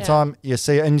Alex every time you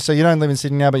see it. And so you don't live in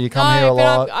Sydney now, but you come here a but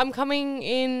lot. I'm coming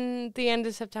in the end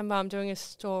of September. I'm doing a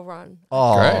store run.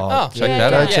 Oh, Great. Oh, Check yeah, that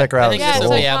go yeah. out. check her I out. think at this the will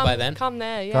store. be out come, by then. Come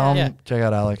there, yeah. Come Yeah. check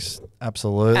out Alex.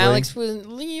 Absolutely. Alex,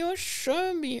 will your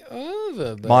show be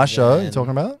over by My show then? you're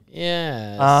talking about?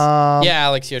 Yes. Yeah,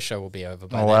 Alex, your show will be over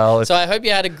by Oh, then. well, if- So I hope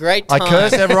you had a great I time.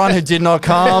 curse everyone who did not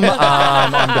come.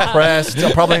 I'm depressed.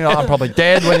 I'm probably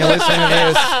dead when you're listening to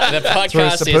this. The Through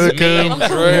podcast is seppuku. me and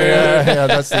Drew Yeah,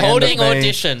 that's the holding end of me.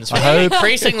 auditions. I With hope- an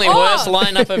increasingly worse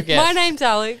lineup of guests. My name's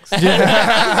Alex.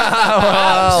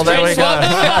 Well, there we go.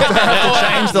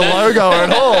 Change the logo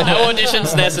at all. No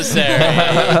auditions necessary.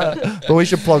 But we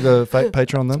should plug the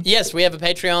Patreon then. Yes, we have a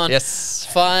Patreon. Yes.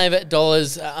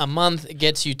 $5 a month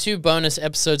gets you 2 bonus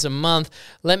episodes a month.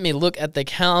 Let me look at the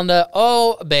calendar.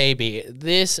 Oh, baby.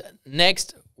 This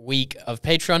next week of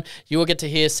Patreon, you will get to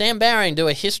hear Sam Baring do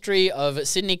a history of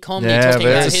Sydney comedy, Yeah, talking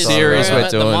very about his serious room we're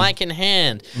at the doing. mic in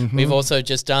hand. We've also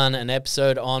just done an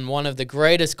episode on one of the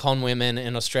greatest con women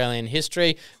in Australian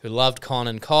history who loved con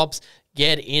and cops.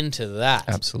 Get into that.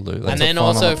 Absolutely. And then fun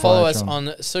also on the follow us Patreon.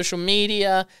 on social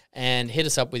media and hit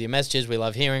us up with your messages. We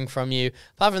love hearing from you.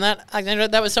 Apart from that, Alexandra,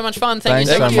 that was so much fun. Thank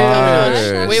you so Thanks much so for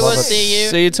coming much. on. We Love will it. see you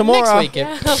See you tomorrow. next week.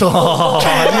 Oh,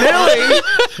 Millie!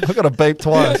 I've got to beep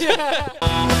twice.